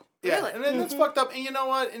as well. yeah, Really? and then that's fucked up. And you know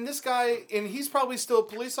what? And this guy, and he's probably still a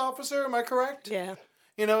police officer. Am I correct? Yeah.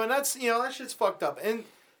 You know, and that's, that shit's fucked up. And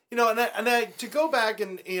you know, and I to go back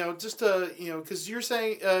and just to because you're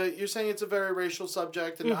saying it's a very racial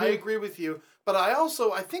subject, and I agree with you. But I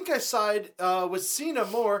think I side with Cena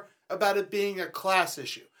more about it being a class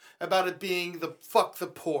issue, about it being the fuck the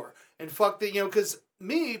poor and fuck the because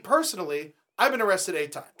me personally, I've been arrested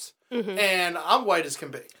 8 times, and I'm white as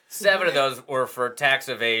can be. 7 of those were for tax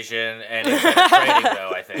evasion and insider trading,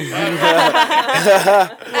 though, I think.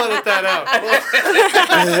 Let that out.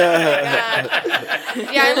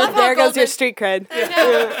 Yeah, I love how There goes Goldman, your street cred.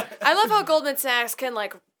 I love how Goldman Sachs can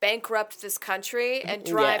like bankrupt this country and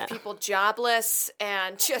drive Yeah. people jobless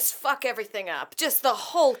and just fuck everything up. Just the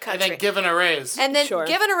whole And country. then given a raise. And then Sure.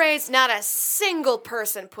 given a raise, not a single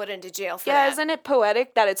person put into jail for Yeah, that. isn't it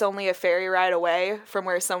poetic that it's only a ferry ride away from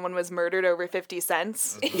where someone was murdered over 50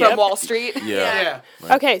 cents from Wall Street? yeah.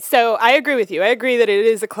 Okay, so I agree with you. I agree that it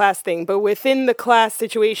is a class thing, but within the class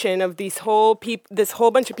situation of this whole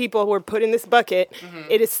bunch of people who are put in this bucket,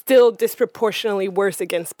 it is still disproportionately worse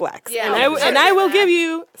against blacks. Yeah, and I will give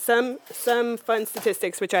you some fun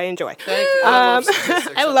statistics, which I enjoy. Thank you. I love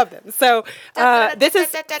statistics. I love them. So this is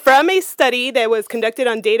from a study that was conducted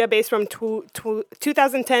on database from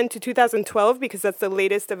 2010 to 2012, because that's the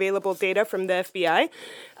latest available data from the FBI.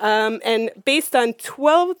 And based on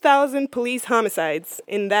 12,000 police homicides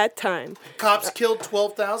in that time. Cops killed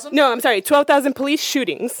 12,000? No, I'm sorry, 12,000 police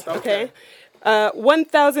shootings, okay?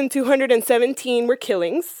 1,217 were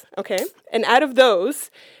killings, okay? And out of those,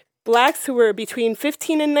 blacks who were between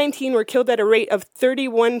 15 and 19 were killed at a rate of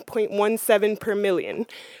 31.17 per million,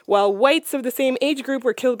 while whites of the same age group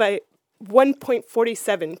were killed by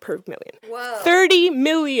 1.47 per million. Whoa. 30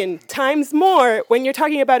 million times more when you're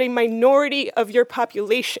talking about a minority of your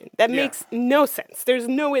population. That makes no sense. There's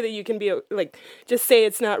no way that you can be just say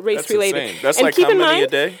it's not race related. insane. That's like how many a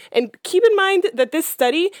day? And keep in mind that this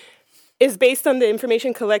study is based on the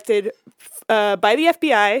information collected by the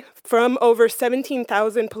FBI from over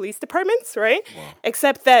 17,000 police departments, right? Wow.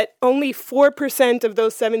 Except that only 4% of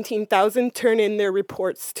those 17,000 turn in their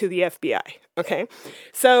reports to the FBI, okay?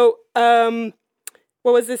 So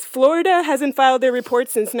what was this? Florida hasn't filed their report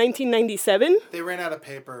since 1997. They ran out of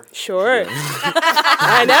paper. Sure.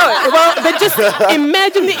 I know it. Well, but just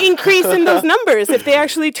imagine the increase in those numbers if they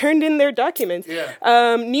actually turned in their documents.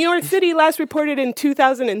 Yeah. New York City last reported in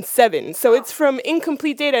 2007. So it's from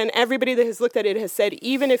incomplete data, and everybody that has looked at it has said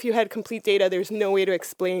even if you had complete data, there's no way to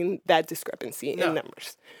explain that discrepancy in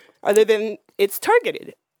numbers other than it's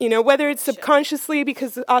targeted. You know, whether it's subconsciously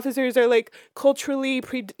because the officers are like culturally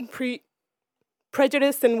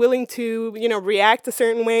prejudiced and willing to, you know, react a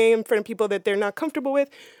certain way in front of people that they're not comfortable with,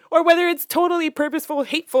 or whether it's totally purposeful,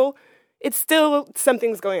 hateful, it's still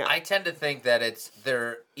something's going on. I tend to think that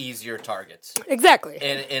they're easier targets. Exactly.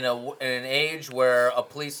 In an age where a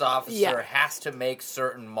police officer has to make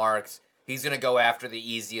certain marks, he's going to go after the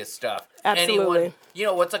easiest stuff. Absolutely. Anyone, you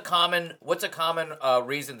know, what's a common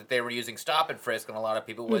reason that they were using stop and frisk on a lot of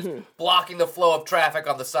people was blocking the flow of traffic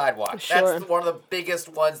on the sidewalk. Sure. That's one of the biggest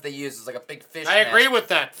ones they use. Is like a big fish. I agree with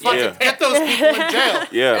that. Fucking get those people in jail.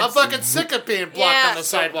 Yeah. I'm fucking sick of being blocked on the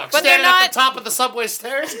sidewalk. But Standing they're at not- the top of the subway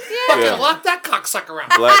stairs. Fucking lock that cocksucker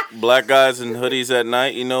out. Black guys in hoodies at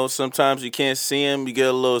night, you know, sometimes you can't see them, you get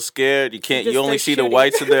a little scared. You only see the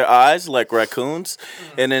whites of their eyes like raccoons.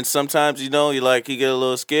 And then sometimes, you know, you get a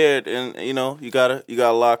little scared and, you know, you gotta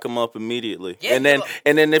lock them up immediately. Yeah, and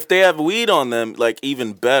then if they have weed on them, like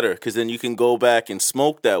even better, because then you can go back and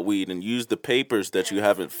smoke that weed and use the papers that you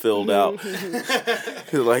haven't filled out.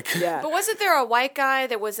 But wasn't there a white guy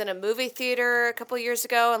that was in a movie theater a couple years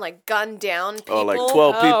ago and like gunned down people? Oh, like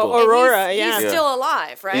 12 people. And Aurora, he's still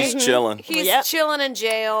alive, right? He's chilling. He's chilling in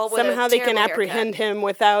jail. With Somehow a they can terrible apprehend haircut. him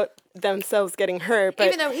without themselves getting hurt. But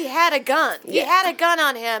Even though he had a gun. He had a gun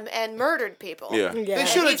on him and murdered people. Yeah. They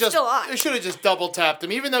should have he's still alive. They should have just double tapped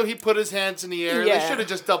him, even though he put his hands in the air. Yeah. They should have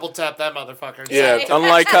just double tapped that motherfucker. Yeah,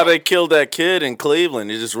 unlike how they killed that kid in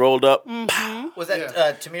Cleveland. He just rolled up. Was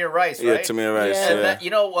that Tamir Rice, right? Yeah, Tamir Rice. Yeah. Yeah. And that, you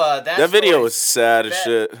know, That video was sad as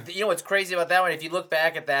shit. You know what's crazy about that one? If you look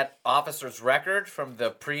back at that officer's record from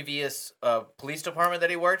the previous police department that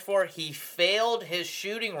he worked for, he failed his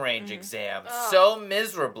shooting range exam so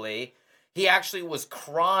miserably. He actually was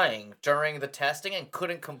crying during the testing and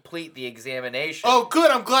couldn't complete the examination. Oh, good.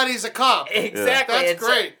 I'm glad he's a cop. Exactly. That's And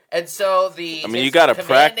great. So the you gotta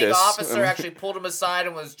commanding practice. officer actually pulled him aside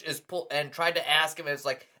and was and tried to ask him. It's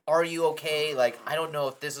like, are you okay? Like, I don't know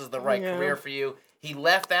if this is the right career for you. He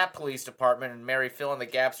left that police department, and Mary, fill in the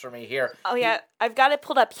gaps for me here. Oh, yeah. I've got it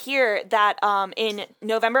pulled up here that in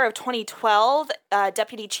November of 2012,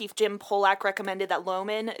 Deputy Chief Jim Polak recommended that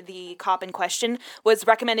Lohman, the cop in question, was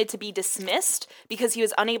recommended to be dismissed because he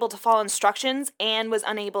was unable to follow instructions and was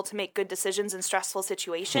unable to make good decisions in stressful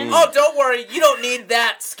situations. Oh, don't worry. You don't need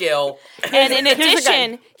that skill. And in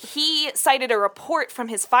addition, he cited a report from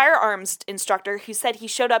his firearms instructor who said he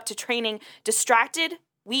showed up to training distracted,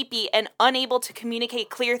 weepy, and unable to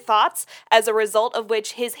communicate clear thoughts, as a result of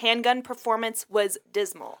which his handgun performance was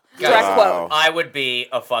dismal. Direct quote. I would be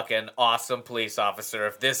a fucking awesome police officer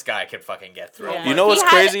if this guy could fucking get through. Yeah. You know what's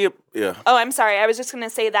crazy? Yeah. Oh, I'm sorry. I was just going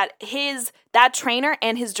to say that that trainer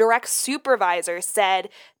and his direct supervisor said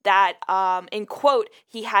that, in quote,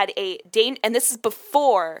 he had and this is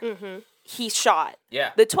before he shot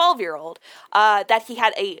the 12-year-old, that he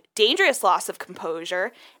had a dangerous loss of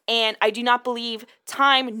composure, and I do not believe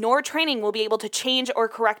time nor training will be able to change or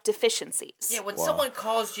correct deficiencies. Yeah, when someone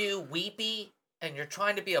calls you weepy and you're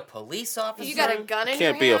trying to be a police officer, You got a gun in your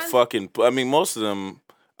Can't be a hand? fucking. I mean, most of them,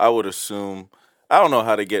 I would assume. I don't know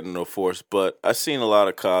how to get into the force, but I've seen a lot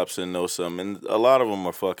of cops and know some, and a lot of them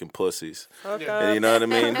are fucking pussies. And you know what I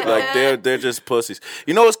mean? Like they're just pussies.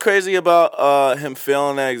 You know what's crazy about him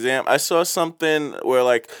failing that exam? I saw something where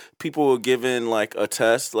like people were given like a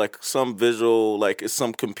test, like some visual, like it's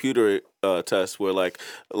some computer test where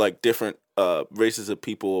like different races of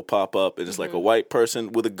people will pop up, and it's like a white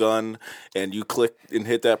person with a gun, and you click and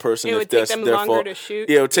hit that person. It would if take that's them their longer fault. to shoot.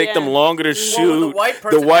 Yeah, it would take them longer to shoot. the white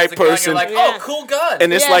person, The white has a gun, person, you're like, oh, cool gun.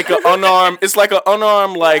 and it's like an unarmed. It's like an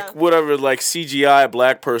unarmed, like whatever, like CGI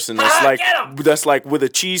black person. That's like get 'em! that's like with a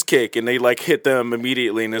cheesecake, and they like hit them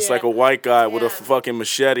immediately, and it's like a white guy with a fucking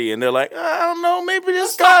machete, and they're like, I don't know, maybe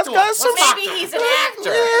this guy's got some. Maybe he's an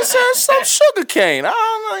actor. Some sugar cane. I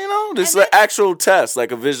don't know, you know. This is an actual test,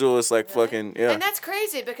 like a visual. It's like fucking And that's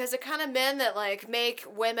crazy because the kind of men that like make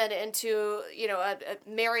women into, you know, a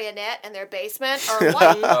marionette in their basement are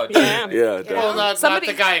white. Oh, dude. Yeah. Well, not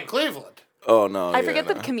the guy in Cleveland. Oh no. I forget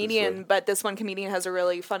the comedian, but this one comedian has a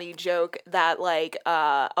really funny joke that like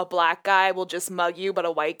a black guy will just mug you, but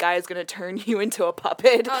a white guy is going to turn you into a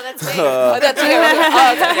puppet. Oh, that's me. That's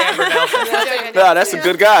Nah, that's a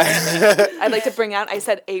good guy. I'd like to bring out. I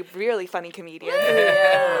said a really funny comedian.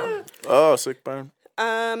 Oh, sick burn.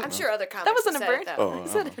 I'm sure other comics That wasn't a have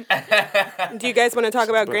said bird. it, though. Do you guys want to talk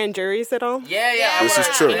about grand juries at all? Yeah. This is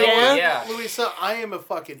true. Yeah. Louisa, I am a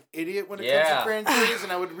fucking idiot when it comes to grand juries,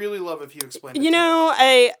 and I would really love if you explained it. You know,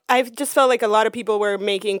 I've just felt like a lot of people were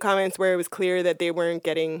making comments where it was clear that they weren't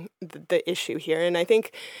getting the issue here. And I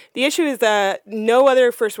think the issue is that no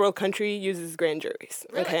other first world country uses grand juries.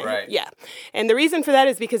 Really? Okay? Right. Yeah. And the reason for that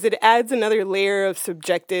is because it adds another layer of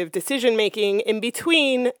subjective decision making in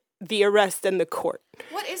between the arrest and the court.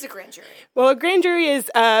 What is a grand jury? Well, a grand jury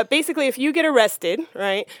is basically if you get arrested,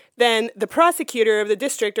 right, then the prosecutor of the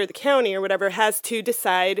district or the county or whatever has to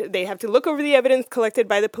decide, they have to look over the evidence collected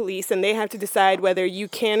by the police, and they have to decide whether you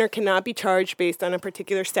can or cannot be charged based on a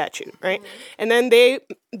particular statute, right? And then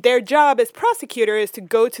their job as prosecutor is to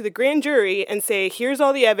go to the grand jury and say, here's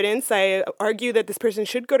all the evidence. I argue that this person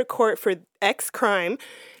should go to court for X crime.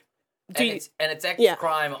 It's X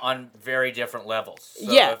crime on very different levels.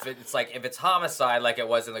 So if it's homicide, like it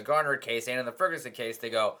was in the Garner case and in the Ferguson case, they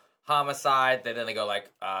go homicide, then they go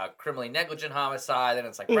like criminally negligent homicide, then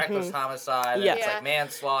it's like reckless homicide, then it's like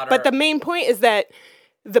manslaughter. But the main point is that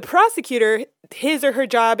the prosecutor, his or her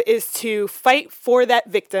job is to fight for that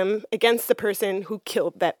victim against the person who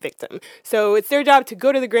killed that victim. So it's their job to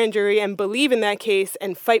go to the grand jury and believe in that case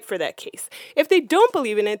and fight for that case. If they don't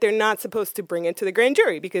believe in it, they're not supposed to bring it to the grand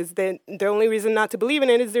jury because the only reason not to believe in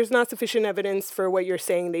it is there's not sufficient evidence for what you're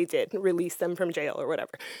saying they did, release them from jail or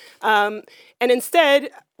whatever. And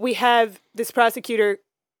instead, we have this prosecutor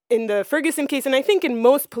in the Ferguson case, and I think in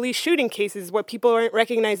most police shooting cases, what people aren't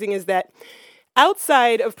recognizing is that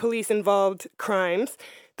outside of police-involved crimes,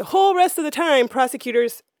 the whole rest of the time,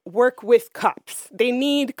 prosecutors work with cops. They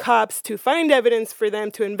need cops to find evidence for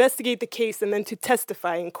them to investigate the case and then to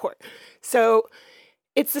testify in court. So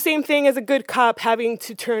it's the same thing as a good cop having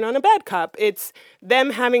to turn on a bad cop. It's them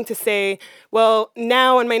having to say, well,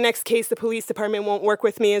 now in my next case, the police department won't work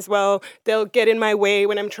with me as well. They'll get in my way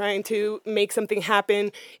when I'm trying to make something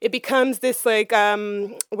happen. It becomes this like,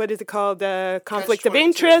 what is it called? Conflict of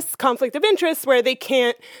interest where they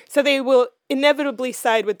can't, so they will inevitably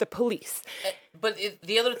side with the police. But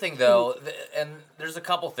the other thing, though, and there's a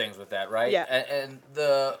couple things with that, right? Yeah. And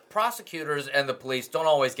the prosecutors and the police don't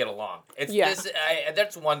always get along.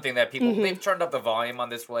 That's one thing that people, they've turned up the volume on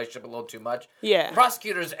this relationship a little too much. Yeah.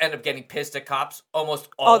 Prosecutors end up getting pissed at cops almost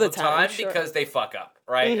all the time because they fuck up,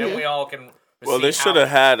 right? And we all can... Well, they should have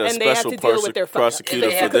had a special prosecutor for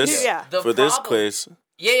this case.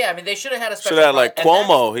 Yeah, I mean, they should have had a special... Should have had, like,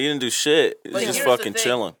 Cuomo. He didn't do shit. He's just fucking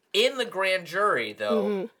chilling. In the grand jury,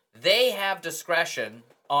 though, they have discretion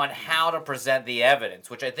on how to present the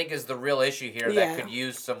evidence, which I think is the real issue here that could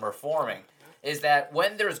use some reforming, is that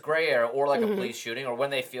when there's gray area or like a police shooting or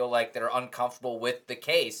when they feel like they're uncomfortable with the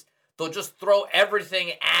case, they'll just throw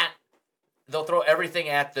everything at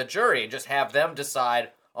the jury and just have them decide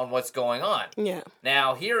on what's going on. Yeah.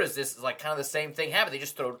 Now, here is like kind of the same thing happened. They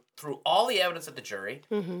just threw all the evidence at the jury,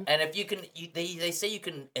 and if you can, they say you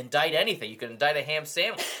can indict anything. You can indict a ham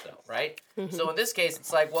sandwich, though, right? So in this case,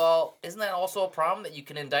 it's like, well, isn't that also a problem that you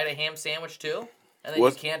can indict a ham sandwich too? And then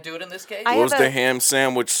you can't do it in this case? What was the ham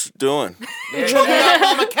sandwich doing? Choking out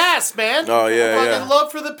Mama Cass, man. Oh, yeah. Fucking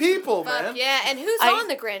love for the people, man. Yeah, and who's on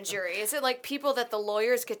the grand jury? Is it like people that the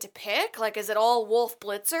lawyers get to pick? Like, is it all Wolf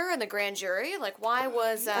Blitzer in the grand jury? Like, why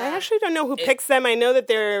was... I actually don't know who picks them. I know that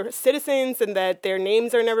they're citizens and that their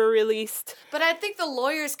names are never released. But I think the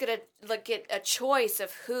lawyers get a choice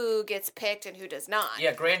of who gets picked and who does not.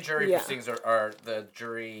 Yeah, grand jury proceedings are the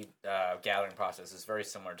jury gathering process is very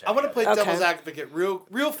similar to... I want to play devil's advocate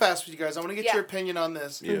real fast with you guys. I want to get your opinion on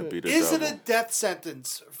this. Yeah, Is it a death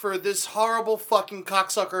sentence for this horrible fucking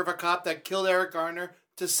cocksucker of a cop that killed Eric Garner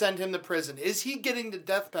to send him to prison? Is he getting the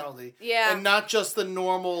death penalty? Yeah. And not just the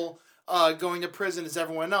normal going to prison as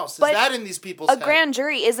everyone else? Is that in these people's head? A grand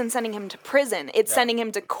jury isn't sending him to prison. It's sending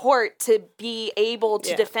him to court to be able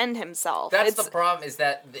to defend himself. That's the problem, is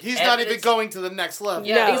that... He's not even going to the next level.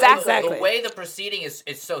 Yeah, no, exactly. The way the proceeding is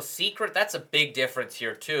so secret, that's a big difference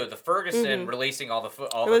here, too. The Ferguson releasing all the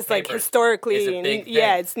papers... It was, like, historically... Is a big thing.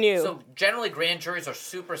 Yeah, it's new. So, generally, grand juries are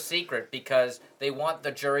super secret because they want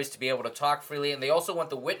the juries to be able to talk freely, and they also want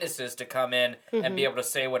the witnesses to come in and be able to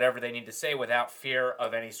say whatever they need to say without fear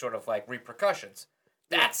of any sort of, like, repercussions.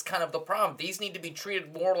 That's kind of the problem. These need to be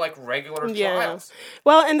treated more like regular trials.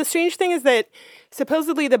 Well, and the strange thing is that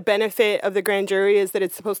supposedly the benefit of the grand jury is that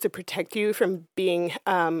it's supposed to protect you from being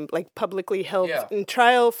publicly held in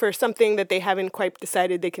trial for something that they haven't quite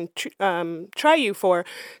decided they can try you for.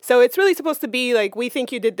 So it's really supposed to be like, we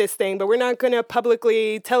think you did this thing, but we're not going to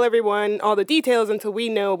publicly tell everyone all the details until we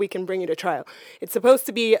know we can bring you to trial. It's supposed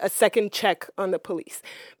to be a second check on the police.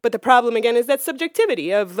 But the problem, again, is that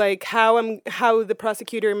subjectivity of like how the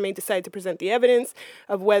prosecutor may decide to present the evidence,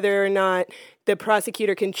 of whether or not the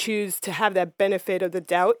prosecutor can choose to have that benefit of the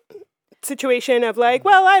doubt situation of like,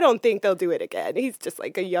 well, I don't think they'll do it again. He's just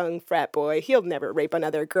like a young frat boy. He'll never rape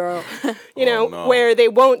another girl. Where they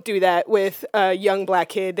won't do that with a young black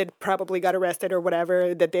kid that probably got arrested or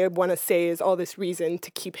whatever, that they want to say is all this reason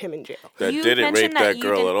to keep him in jail. That didn't rape that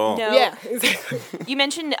girl at all. Yeah, exactly. You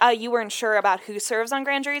mentioned you weren't sure about who serves on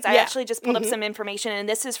grand juries. I actually just pulled up some information, and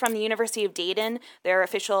this is from the University of Dayton, their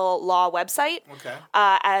official law website,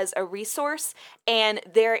 as a resource. And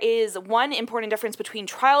there is one important difference between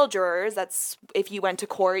trial jurors. That's if you went to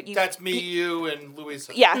court. That's me, you, and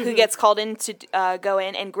Luisa. Yeah, who gets called in to go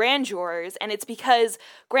in, and grand jurors. And it's because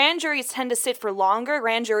grand juries tend to sit for longer.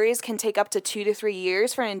 Grand juries can take up to 2 to 3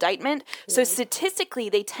 years for an indictment. So statistically,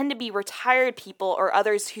 they tend to be retired people or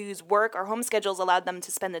others whose work or home schedules allowed them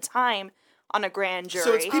to spend the time on a grand jury.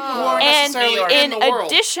 So it's people who aren't necessarily in the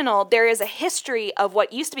world. Additional, there is a history of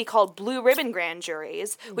what used to be called blue ribbon grand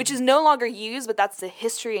juries, which is no longer used, but that's the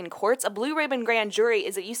history in courts. A blue ribbon grand jury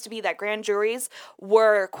is it used to be that grand juries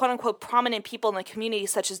were quote-unquote prominent people in the community,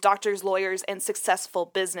 such as doctors, lawyers, and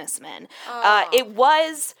successful businessmen. It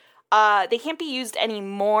was... they can't be used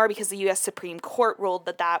anymore because the U.S. Supreme Court ruled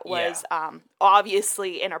that was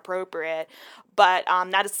obviously inappropriate. But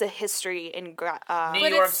that is the history in New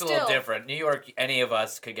York's a little different. New York, any of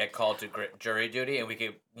us could get called to jury duty, and we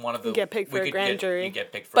could get picked for a grand jury. You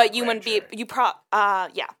get picked for but you wouldn't be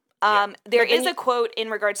there is a quote in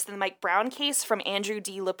regards to the Mike Brown case from Andrew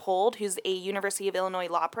D. Leopold, who's a University of Illinois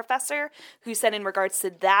law professor, who said in regards to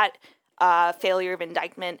that failure of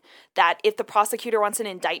indictment, that if the prosecutor wants an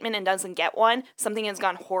indictment and doesn't get one, something has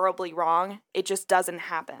gone horribly wrong. It just doesn't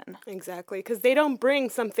happen. Exactly, because they don't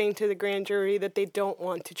bring something to the grand jury that they don't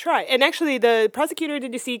want to try. And actually, the prosecutor,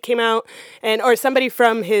 did you see, came out, or somebody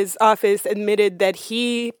from his office admitted that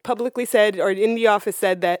he publicly said, or in the office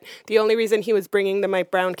said, that the only reason he was bringing the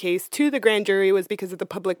Mike Brown case to the grand jury was because of the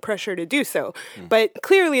public pressure to do so. But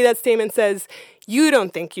clearly that statement says, you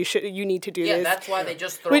don't think you need to do this. Yeah, that's why they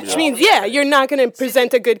just throw Which means, you're not going to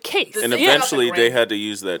present a good case. And eventually they had to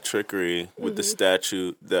use that trickery with the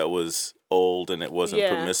statute that was old and it wasn't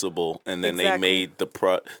permissible. And then they made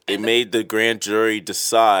the grand jury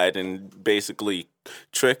decide and basically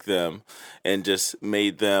trick them and just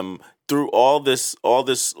made them through all this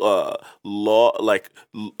law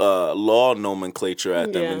nomenclature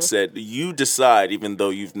at them and said, you decide, even though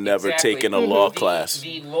you've never taken a law class.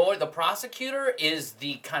 The prosecutor is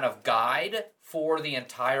the kind of guide for the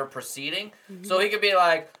entire proceeding. So he could be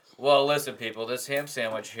like, well, listen, people, this ham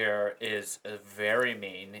sandwich here is very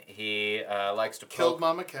mean. He likes to killed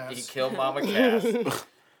Mama Cass. He killed Mama Cass.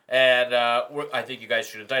 And I think you guys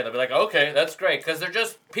should indict. They'll be like, okay, that's great, because they're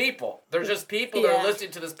just people. They're just people that are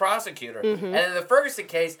listening to this prosecutor. And in the Ferguson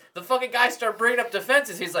case, the fucking guy started bringing up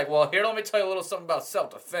defenses. He's like, well, here, let me tell you a little something about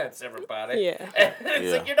self-defense, everybody. And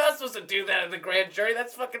it's like, you're not supposed to do that in the grand jury.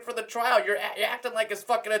 That's fucking for the trial. You're acting like his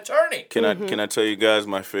fucking attorney. Can I tell you guys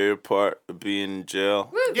my favorite part of being in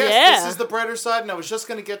jail? Yes, this is the brighter side, and I was just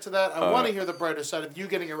going to get to that. I want to hear the brighter side of you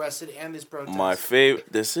getting arrested and these protests.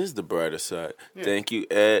 This is the brighter side. Thank you,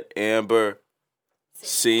 Ed, Amber,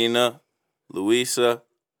 Cena, Luisa,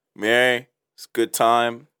 Mary. It's a good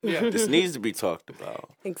time. Yeah. This needs to be talked about.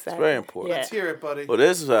 Exactly. It's very important. Let's hear it, buddy. Well,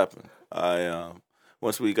 this has happened.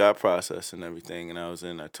 Once we got processed and everything, and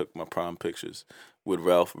I took my prom pictures with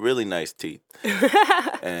Ralph. Really nice teeth.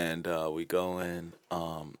 And we go in.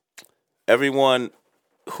 Everyone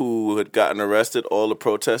who had gotten arrested, all the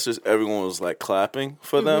protesters, everyone was like clapping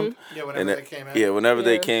for them. Yeah, whenever they came in. Yeah, whenever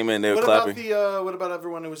they came in, they were clapping. What about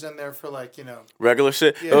everyone who was in there for regular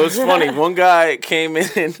shit? Yeah. It was funny. One guy came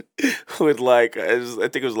in with I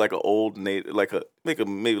think it was like an old Native,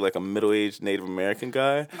 maybe like a middle-aged Native American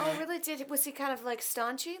guy. Oh, really? Was he kind of like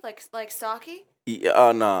staunchy, like stocky?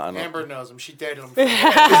 Yeah, nah. Amber knows him. She dated him. I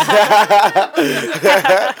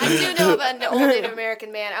do know of an old Native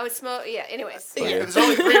American man. I would smoke. Yeah. Anyways. Yeah, there's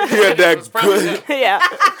only 3 of You had that It was probably him. Yeah.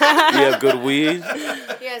 You have good weed?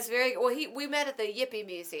 Yeah, it's very well. We met at the Yippie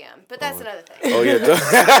Museum, but that's another thing. Oh, yeah.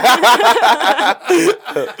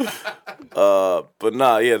 But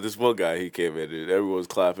nah, yeah, this one guy, he came in and everyone was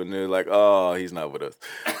clapping. They're like, oh, he's not with us.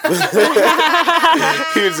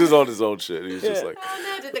 He was just on his own shit. He was just like... Oh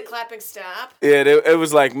no! Did the clapping stop? Yeah, it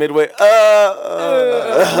was like midway.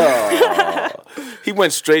 He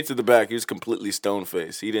went straight to the back. He was completely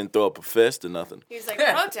stone-faced. He didn't throw up a fist or nothing. He was like,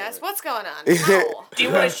 protest? What's going on? No. Do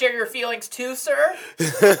you want to share your feelings too, sir?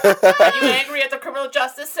 Are you angry at the criminal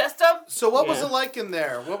justice system? So what was it like in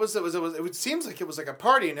there? What was it? It seems like it was like a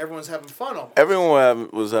party and everyone's having fun. Almost. Everyone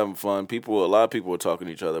was having fun. A lot of people were talking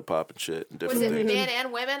to each other, popping shit and different Was it things. men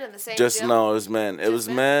and women in the same Just gym? no, it was men. It was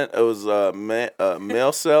men. It was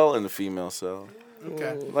male cell and a female cell.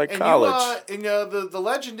 Okay. Like and college. The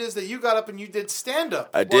legend is that you got up and you did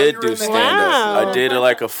stand-up. I did do stand-up. Wow. I did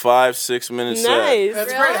like a 5-6 minute set. Nice.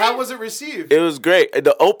 That's Really? great. How was it received? It was great.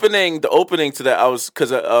 The opening to that, I was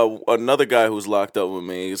because another guy who was locked up with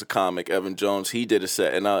me, he's a comic, Evan Jones. He did a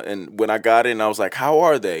set, and when I got in, I was like, "How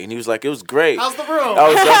are they?" And he was like, "It was great." How's the room? I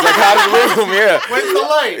was like, "How's the room?" Yeah. Where's the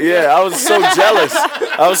light? Yeah, I was so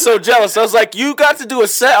jealous. I was like, "You got to do a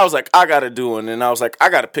set." I was like, "I got to do one," and I was like, "I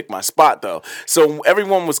got to pick my spot though." So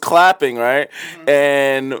everyone was clapping, right? Mm-hmm.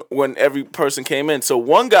 And when every person came in, so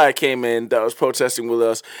one guy came in that was protesting with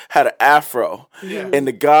us had an afro, and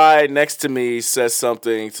the guy next to me says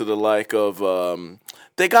something to the like of,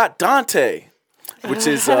 "They got Dante." Which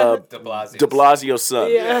is de Blasio's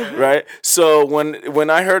son, right? So when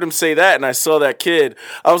I heard him say that and I saw that kid,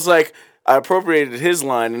 I was like, I appropriated his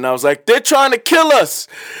line and I was like, they're trying to kill us.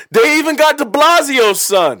 They even got de Blasio's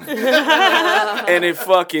son, and it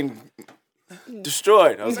fucking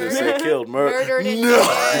destroyed. I was gonna say killed, Murdered in No,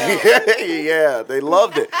 jail. yeah, they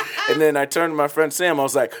loved it. And then I turned to my friend Sam. I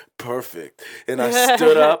was like, perfect. And I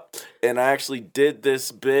stood up and I actually did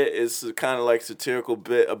this bit. It's kind of like satirical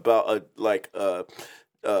bit about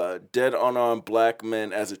dead unarmed black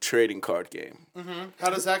men as a trading card game. Mm-hmm. How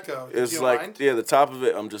does that go? It's like the top of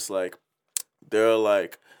it. I'm just like, there are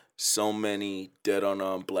like so many dead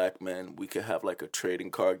unarmed black men. We could have like a trading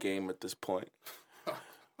card game at this point.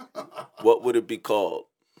 What would it be called?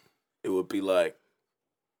 It would be like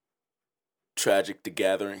Tragic the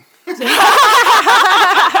Gathering. You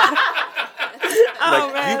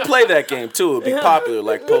play that game too. It'd be popular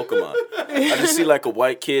like Pokemon. I just see like a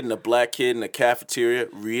white kid and a black kid in the cafeteria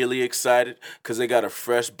really excited because they got a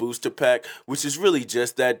fresh booster pack, which is really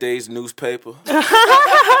just that day's newspaper.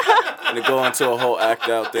 And they go into a whole act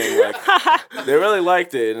out thing. Like they really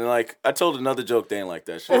liked it. And like I told another joke, they didn't like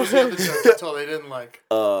that shit. What was the other joke you told they didn't like?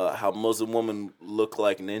 How Muslim women look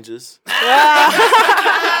like ninjas.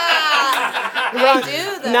 They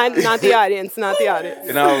do though. Not the audience. Not the audience.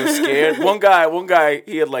 And I was scared. One guy,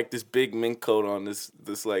 he had like this big mink coat on. This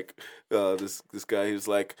guy, he's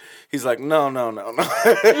like, no. He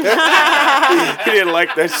didn't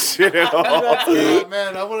like that shit at all. Oh,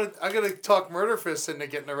 man, I gotta talk murder fists into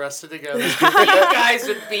getting arrested together. You guys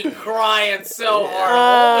would be crying so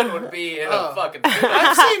hard. Holden would be in a fucking.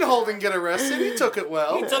 I've seen Holden get arrested. He took it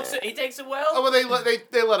well. He takes it well. Oh, well,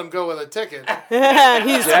 they let him go with a ticket.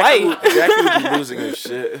 He's white. Jackie would be losing his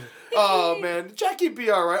shit. Oh man, Jackie'd be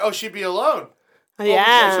all right. Oh, she'd be alone.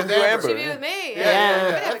 Yeah. With Amber. She'd be with me.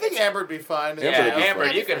 Yeah. I think Amber'd be fine. Yeah,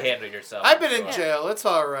 Amber, you could handle yourself. I've been in jail. It's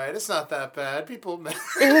all right. It's not that bad. People get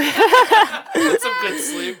some good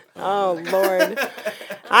sleep. Oh Lord.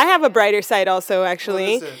 I have a brighter side also,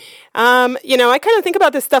 actually. What is it? I kind of think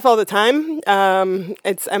about this stuff all the time. I'm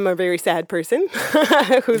a very sad person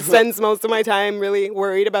who spends most of my time really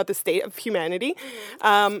worried about the state of humanity.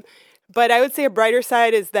 But I would say a brighter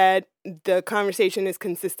side is that the conversation is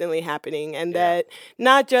consistently happening and that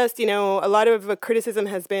not just, a lot of criticism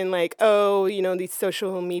has been like, these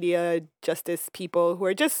social media justice people who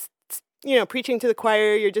are just, preaching to the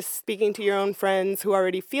choir. You're just speaking to your own friends who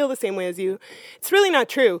already feel the same way as you. It's really not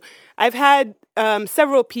true. I've had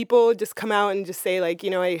several people just come out and just say, like,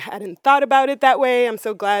 I hadn't thought about it that way. I'm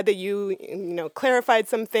so glad that you clarified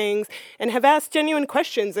some things and have asked genuine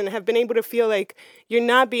questions and have been able to feel like you're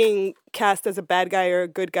not being cast as a bad guy or a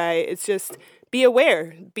good guy. It's just be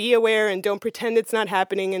aware and don't pretend it's not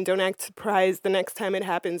happening and don't act surprised the next time it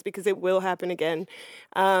happens because it will happen again.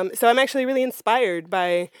 So I'm actually really inspired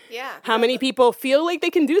by how many people feel like they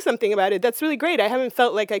can do something about it. That's really great. I haven't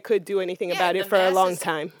felt like I could do anything about it for a long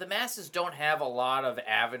time. The masses don't have a lot of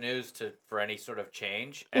avenues for any sort of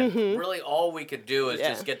change. And really all we could do is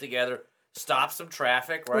just get together, stop some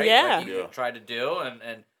traffic, right? Yeah. Like you tried to do,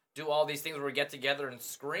 and do all these things where we get together and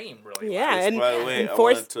scream really Yeah, loud. and by the way, I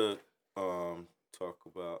wanted to talk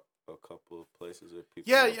about a couple of places that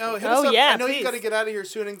people. Yeah, hit us up. yeah, I know you please. got to get out of here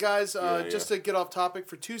soon. And guys, Yeah, just to get off topic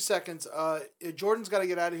for 2 seconds, Jordan's got to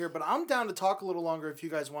get out of here, but I'm down to talk a little longer if you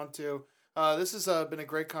guys want to. This has been a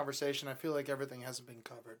great conversation. I feel like everything hasn't been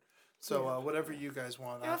covered. So whatever you guys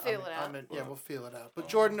want, We'll feel it out. We'll feel it out. But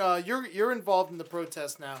Jordan, you're involved in the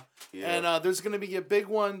protest now, and there's going to be a big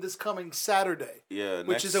one this coming Saturday. Yeah,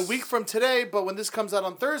 which is a week from today. But when this comes out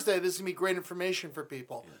on Thursday, this is going to be great information for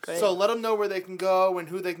people. Great. So let them know where they can go and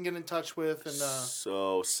who they can get in touch with. And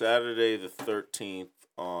so Saturday the 13th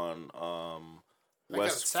on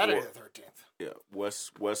Saturday the 13th. Yeah,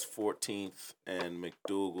 West 14th and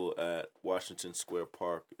McDougal at Washington Square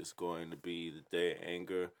Park is going to be the day of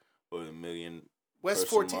anger. Or a million. West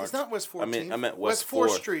 14th. It's not West 14th. I meant West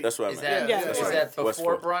 4th Street. That's what I Is meant. that, is that West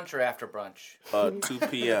before 4th. brunch or after brunch? 2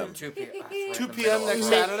 p.m. 2 p.m. 2 p.m. next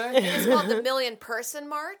Saturday. It's called the Million Person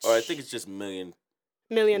March. Or I think it's just Million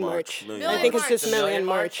March. Million I think it's March. just The Million Million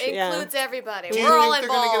March. It Yeah. includes everybody. Do you We're all think they're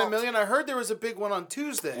going to get a involved. million? I heard there was a big one on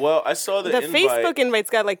Tuesday. Well, I saw the invite. Facebook invite's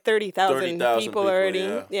got like 30,000 30,000 people people, already.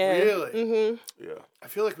 yeah. Really? Mm-hmm. Yeah. I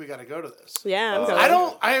feel like we got to go to this. Yeah, I'm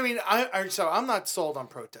going. I'm not sold on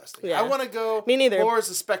protesting. Yeah. I want to go Me neither. more as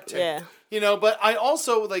a spectator. Yeah. But I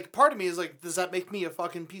also, part of me is like, does that make me a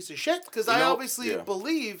fucking piece of shit? Because I obviously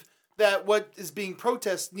believe that what is being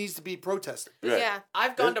protested needs to be protested. Right. Yeah.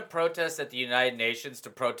 I've gone to protests at the United Nations to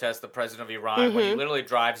protest the president of Iran when he literally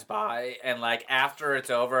drives by and after it's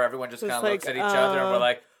over, everyone just kind of looks at each other and we're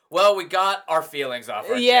like, well, we got our feelings off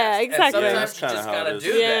our Yeah, chest. exactly. And That's sometimes you kinda just how gotta it is. do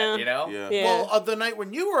Yeah. that, you know? Yeah. Well, the night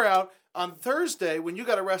when you were out on Thursday, when you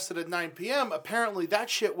got arrested at 9 p.m., apparently that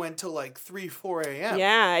shit went to 3, 4 a.m.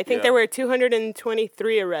 Yeah, I think Yeah. there were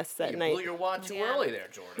 223 arrests that You night. blew your wad too Yeah. early there,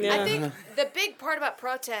 Jordan. Yeah. I think the big part about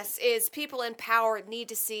protests is people in power need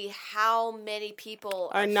to see how many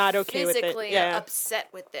people Are not okay with it. physically Yeah. upset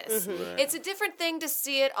with this. Right. It's a different thing to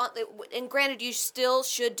see it on. And granted, you still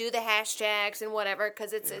should do the hashtags and whatever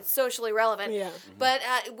because it's socially relevant. Yeah. But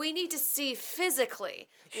we need to see physically,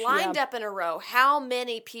 lined up in a row, how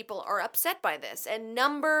many people are upset by this and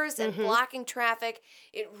numbers and blocking traffic.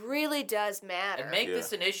 It really does matter. And make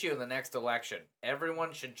this an issue in the next election.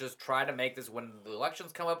 Everyone should just try to make this, when the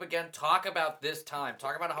elections come up again, talk about this time.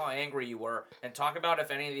 Talk about how angry you were. And talk about if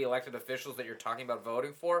any of the elected officials that you're talking about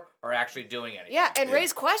voting for are actually doing anything. Yeah, and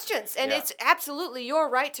raise questions. And Yeah. it's absolutely your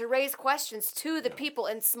right to raise questions to the people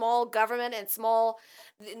in small government and small,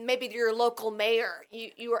 maybe your local mayor.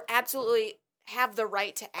 You are absolutely have the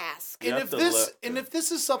right to ask. You And have if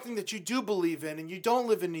this is something that you do believe in, and you don't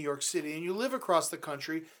live in New York City, and you live across the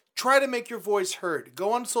country, try to make your voice heard.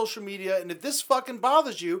 Go on social media, and if this fucking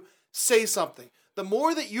bothers you, say something. The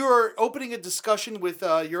more that you're opening a discussion with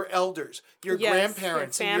your elders, your Yes,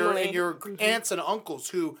 grandparents, your and family. your aunts and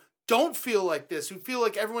uncles who don't feel like this, who feel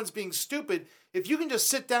like everyone's being stupid, if you can just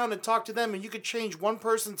sit down and talk to them and you could change one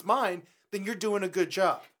person's mind, then you're doing a good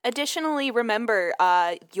job. Additionally, remember,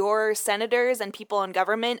 your senators and people in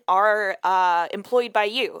government are employed by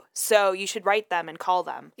you. So you should write them and call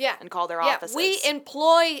them. Yeah. And call their Yeah, offices. we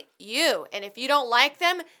employ you. And if you don't like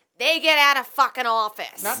them, they get out of fucking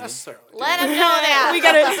office. Not necessarily. Let them know that. we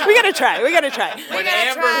gotta try. We gotta try. When gotta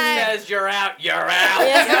Amber try. says you're out, you're out.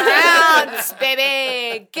 You're out,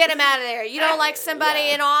 baby. Get them out of there. You don't like somebody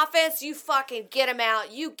in office, you fucking get them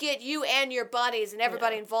out. You get you and your buddies and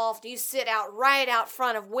everybody involved. You sit right out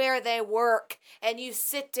front of where they work, and you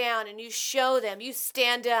sit down and you show them. You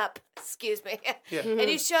stand up. Excuse me. And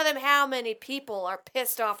you show them how many people are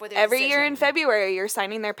pissed off with their Every year decision. in February, you're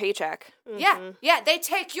signing their paycheck. Yeah. They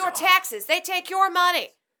take your taxes. They take your money.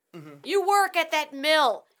 You work at that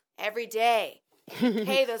mill every day.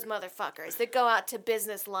 Pay those motherfuckers that go out to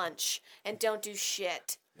business lunch and don't do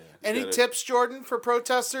shit. Any tips, Jordan, for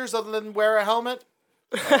protesters other than wear a helmet?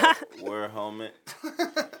 Wear a helmet.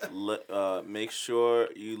 Make sure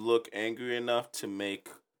you look angry enough to make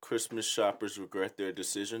Christmas shoppers regret their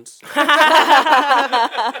decisions.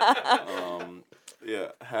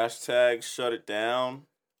 Hashtag shut it down.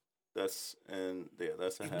 That's a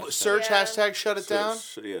hashtag. Search hashtag shut it down.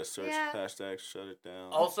 Search Yeah. hashtag shut it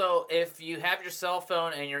down. Also, if you have your cell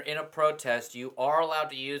phone and you're in a protest, you are allowed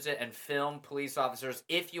to use it and film police officers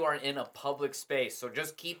if you are in a public space. So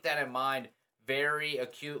just keep that in mind very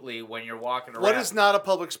acutely when you're walking around. What is not a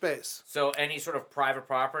public space? So any sort of private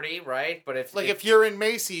property, right? But If you're in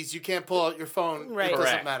Macy's, you can't pull out your phone. Right. It doesn't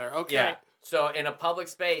Correct. matter. Okay. Yeah. So in a public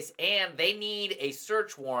space, and they need a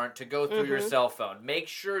search warrant to go through your cell phone. Make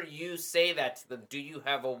sure you say that to them. Do you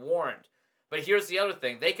have a warrant? But here's the other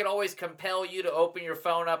thing. They can always compel you to open your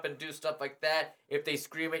phone up and do stuff like that. If they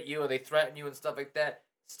scream at you or they threaten you and stuff like that,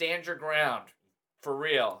 stand your ground. For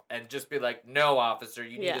real. And just be like, no, officer,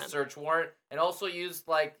 you need a search warrant. And also use,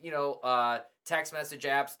 like, text message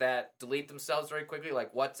apps that delete themselves very quickly,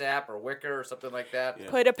 like WhatsApp or Wicker or something like that. Yeah.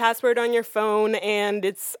 Put a password on your phone, and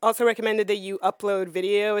it's also recommended that you upload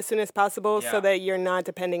video as soon as possible so that you're not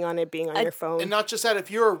depending on it being on your phone. And not just that,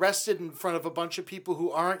 if you're arrested in front of a bunch of people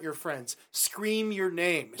who aren't your friends, scream your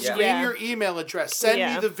name, scream your email address, send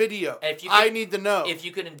me the video. I need to know. If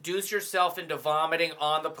you can induce yourself into vomiting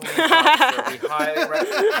on the police officer, we highly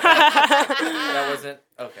recommend that wasn't...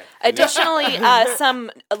 Okay. Additionally,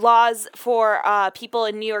 some laws for people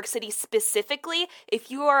in New York City specifically,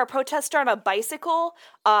 if you are a protester on a bicycle,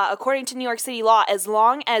 according to New York City law, as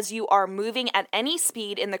long as you are moving at any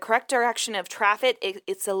speed in the correct direction of traffic,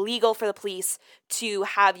 it's illegal for the police to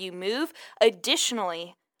have you move.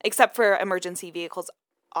 Additionally, except for emergency vehicles,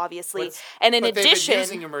 obviously. And in addition, they've been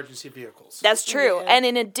using emergency vehicles. That's true. Yeah. And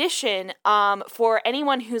in addition, for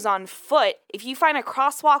anyone who's on foot, if you find a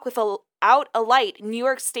crosswalk without a light, New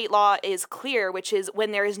York state law is clear, which is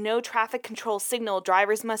when there is no traffic control signal,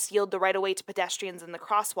 drivers must yield the right of way to pedestrians in the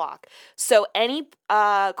crosswalk. So any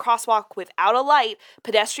crosswalk without a light,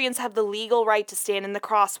 pedestrians have the legal right to stand in the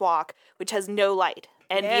crosswalk, which has no light,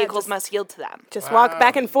 and vehicles must yield to them. Just walk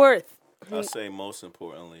back and forth. I say most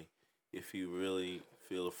importantly, if you really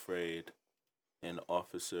feel afraid an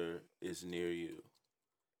officer is near you,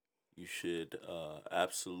 you should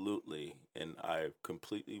absolutely, and I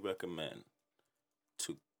completely recommend,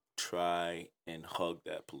 to try and hug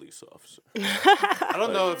that police officer. I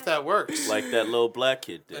don't know if that works. Like that little black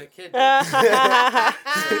kid did. That kid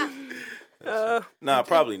Nah,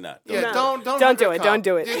 probably not. Don't do it. Don't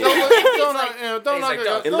do it.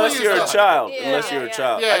 Unless you're a child. Unless you're a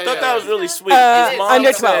child. Yeah, I thought that was really sweet.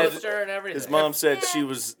 Under 12. His mom said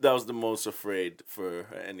that was the most afraid for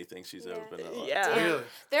anything she's ever been in. Yeah. Really?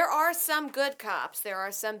 There are some good cops. There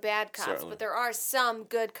are some bad cops. Certainly. But there are some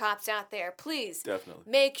good cops out there. Please Definitely.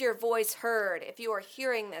 make your voice heard if you are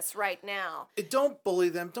hearing this right now. Don't bully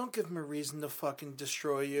them. Don't give them a reason to fucking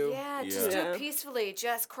destroy you. Yeah, just do it peacefully.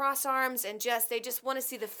 Just cross arms and they just want to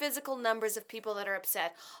see the physical numbers of people that are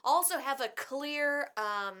upset. Also have a clear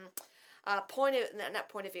not point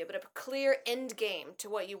of view, but a clear end game to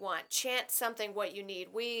what you want. Chant something what you need.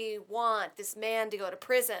 We want this man to go to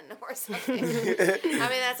prison or something. I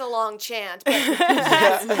mean, that's a long chant, but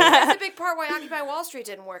that's a big part why Occupy Wall Street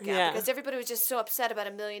didn't work out, because everybody was just so upset about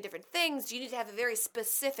a million different things. You need to have a very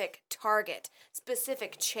specific target,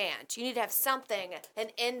 specific chant. You need to have something,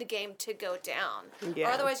 an end game to go down. Yeah.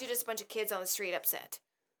 Or otherwise you're just a bunch of kids on the street upset.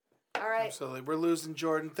 All right. Absolutely. We're losing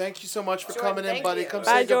Jordan. Thank you so much for coming in, buddy. Come Bye,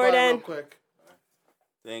 say goodbye Jordan. real quick.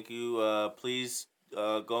 Thank you. Please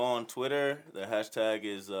go on Twitter. The hashtag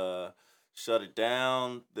is Shut It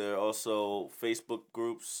Down. There are also Facebook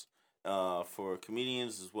groups for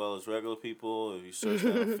comedians as well as regular people. If you search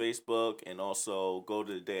that on Facebook, and also go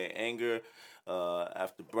to the Day of Anger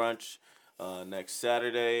after brunch next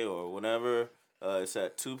Saturday or whenever. It's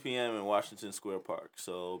at 2 p.m. in Washington Square Park.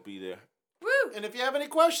 So be there. Woo! And if you have any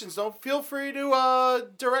questions, don't feel free to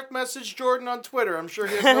direct message Jordan on Twitter. I'm sure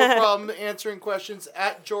he has no problem answering questions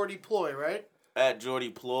at Jordy Ploy, right? At Jordy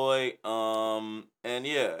Ploy. And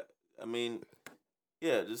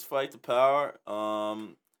just fight the power.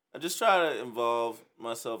 I just try to involve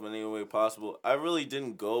myself in any way possible. I really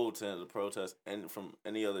didn't go to the protest from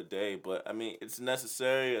any other day, but I mean, it's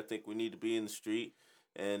necessary. I think we need to be in the street,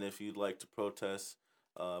 and if you'd like to protest,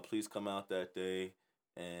 please come out that day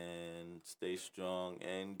and stay strong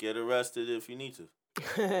and get arrested if you need to.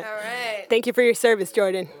 All right. Thank you for your service,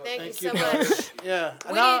 Jordan. Thank you so much. Yeah.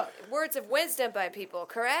 We need words of wisdom by people,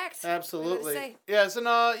 correct? Absolutely. Yes, and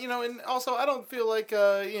and also I don't feel like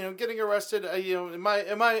getting arrested. In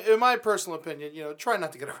my personal opinion, try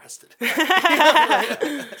not to get arrested.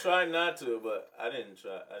 Try not to, but I didn't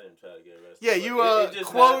try to get arrested. Yeah, you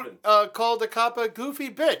called a cop a goofy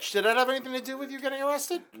bitch. Did that have anything to do with you getting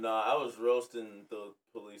arrested? No, I was roasting the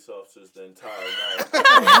police officers the entire night.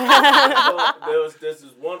 There's this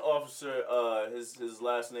one officer, his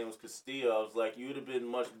last name was Castillo. I was like, you would have been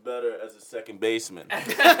much better as a second baseman. I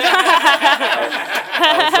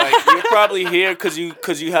was like, you're probably here because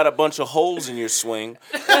you had a bunch of holes in your swing,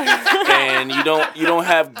 and you don't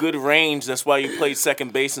have good range. That's why you played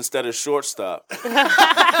second base instead of shortstop.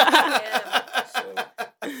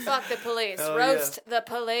 Fuck the police. Roast the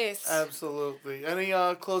police. Absolutely. Any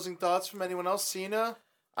closing thoughts from anyone else? Cena?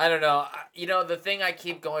 I don't know. The thing I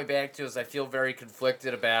keep going back to is I feel very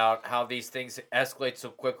conflicted about how these things escalate so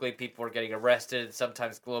quickly. People are getting arrested.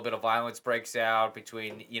 Sometimes a little bit of violence breaks out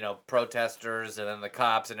between, protesters and then the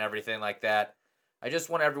cops and everything like that. I just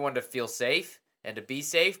want everyone to feel safe and to be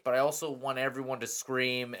safe, but I also want everyone to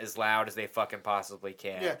scream as loud as they fucking possibly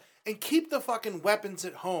can. Yeah, and keep the fucking weapons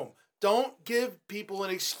at home. Don't give people an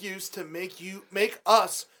excuse to make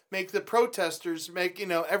the protesters,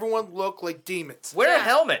 everyone look like demons. Wear a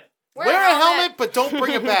helmet. Wear a helmet, but don't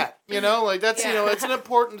bring a bat. That's, it's an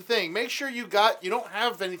important thing. Make sure you don't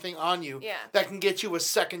have anything on you that can get you a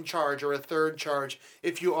second charge or a third charge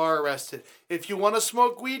if you are arrested. If you want to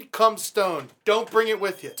smoke weed, come stoned. Don't bring it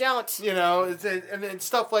with you. Don't. And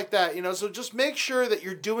stuff like that, So just make sure that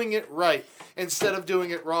you're doing it right instead of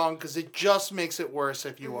doing it wrong, because it just makes it worse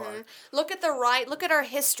if you are. Look at our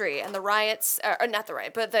history and the riots, or not the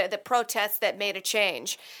riot, but the protests that made a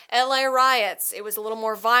change. LA riots, it was a little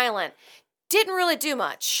more violent. Didn't really do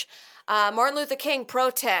much. Martin Luther King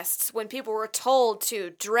protests when people were told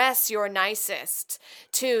to dress your nicest,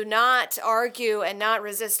 to not argue and not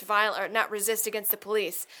resist not resist against the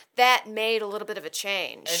police. That made a little bit of a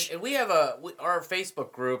change. And we have our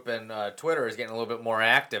Facebook group and Twitter is getting a little bit more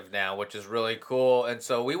active now, which is really cool. And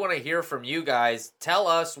so we want to hear from you guys. Tell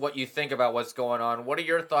us what you think about what's going on. What are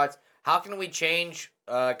your thoughts? How can we change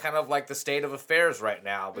kind of like the state of affairs right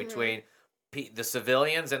now between the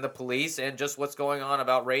civilians and the police and just what's going on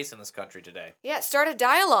about race in this country today? Yeah, start a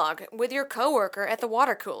dialogue with your coworker at the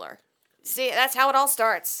water cooler. See, that's how it all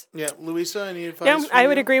starts. Yeah, Luisa, any advice? No, I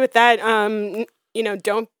would agree with that.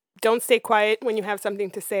 Don't stay quiet when you have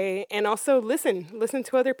something to say, and also listen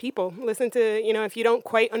to other people. Listen to, if you don't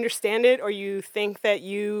quite understand it or you think that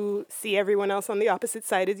you see everyone else on the opposite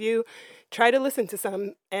side as you, try to listen to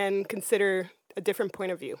some and consider a different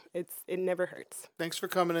point of view. It never hurts. Thanks for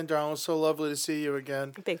coming in, darling. It's so lovely to see you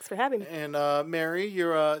again. Thanks for having me. And Mary,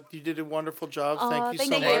 you did a wonderful job. Thank you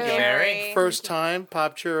so much. Thank you, Mary. First time,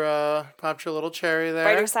 popped your little cherry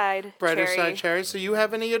there. Brighter side cherry. So you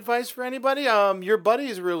have any advice for anybody? Your buddy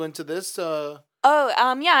is real into this. Yeah,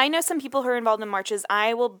 I know some people who are involved in marches.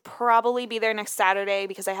 I will probably be there next Saturday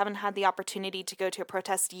because I haven't had the opportunity to go to a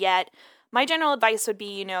protest yet. My general advice would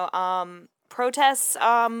be, protests,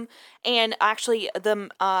 and actually the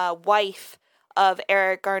wife of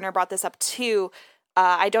Eric Garner brought this up too.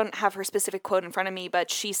 I don't have her specific quote in front of me,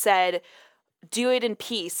 but she said, do it in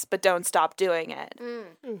peace, but don't stop doing it.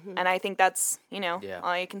 Mm-hmm. And I think that's,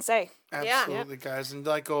 all you can say. Absolutely, guys. And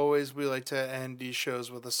like always, we like to end these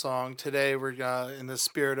shows with a song. Today, we're in the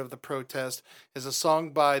spirit of the protest, is a song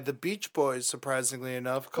by the Beach Boys, surprisingly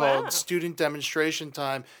enough, called Student Demonstration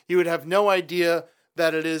Time. You would have no idea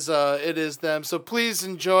that it is them. So please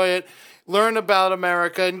enjoy it. Learn about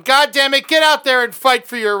America. And goddamn it, get out there and fight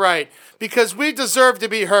for your right. Because we deserve to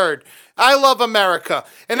be heard. I love America.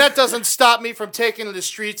 And that doesn't stop me from taking to the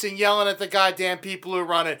streets and yelling at the goddamn people who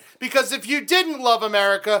run it. Because if you didn't love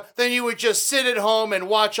America, then you would just sit at home and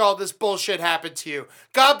watch all this bullshit happen to you.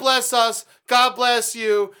 God bless us. God bless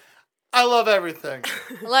you. I love everything.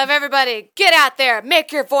 Love everybody. Get out there.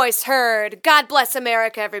 Make your voice heard. God bless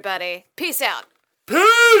America, everybody. Peace out.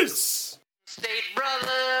 Peace! State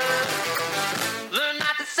brother, learn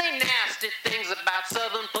not to say nasty things about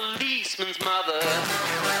Southern policemen's mother.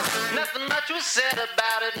 Nothing much was said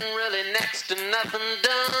about it and really next to nothing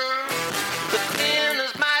done. The pen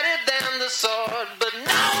is mightier than the sword, but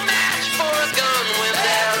no match for a gun when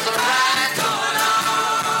there's a riot going on.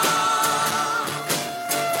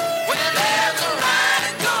 When there's a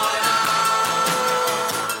riot going on.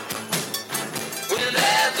 When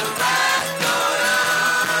there's a riot going on.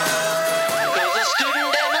 'Cause it's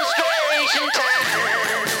student demonstration time.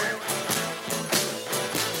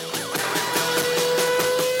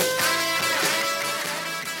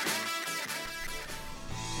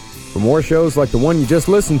 For more shows like the one you just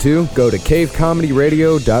listened to, go to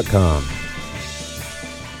cavecomedyradio.com.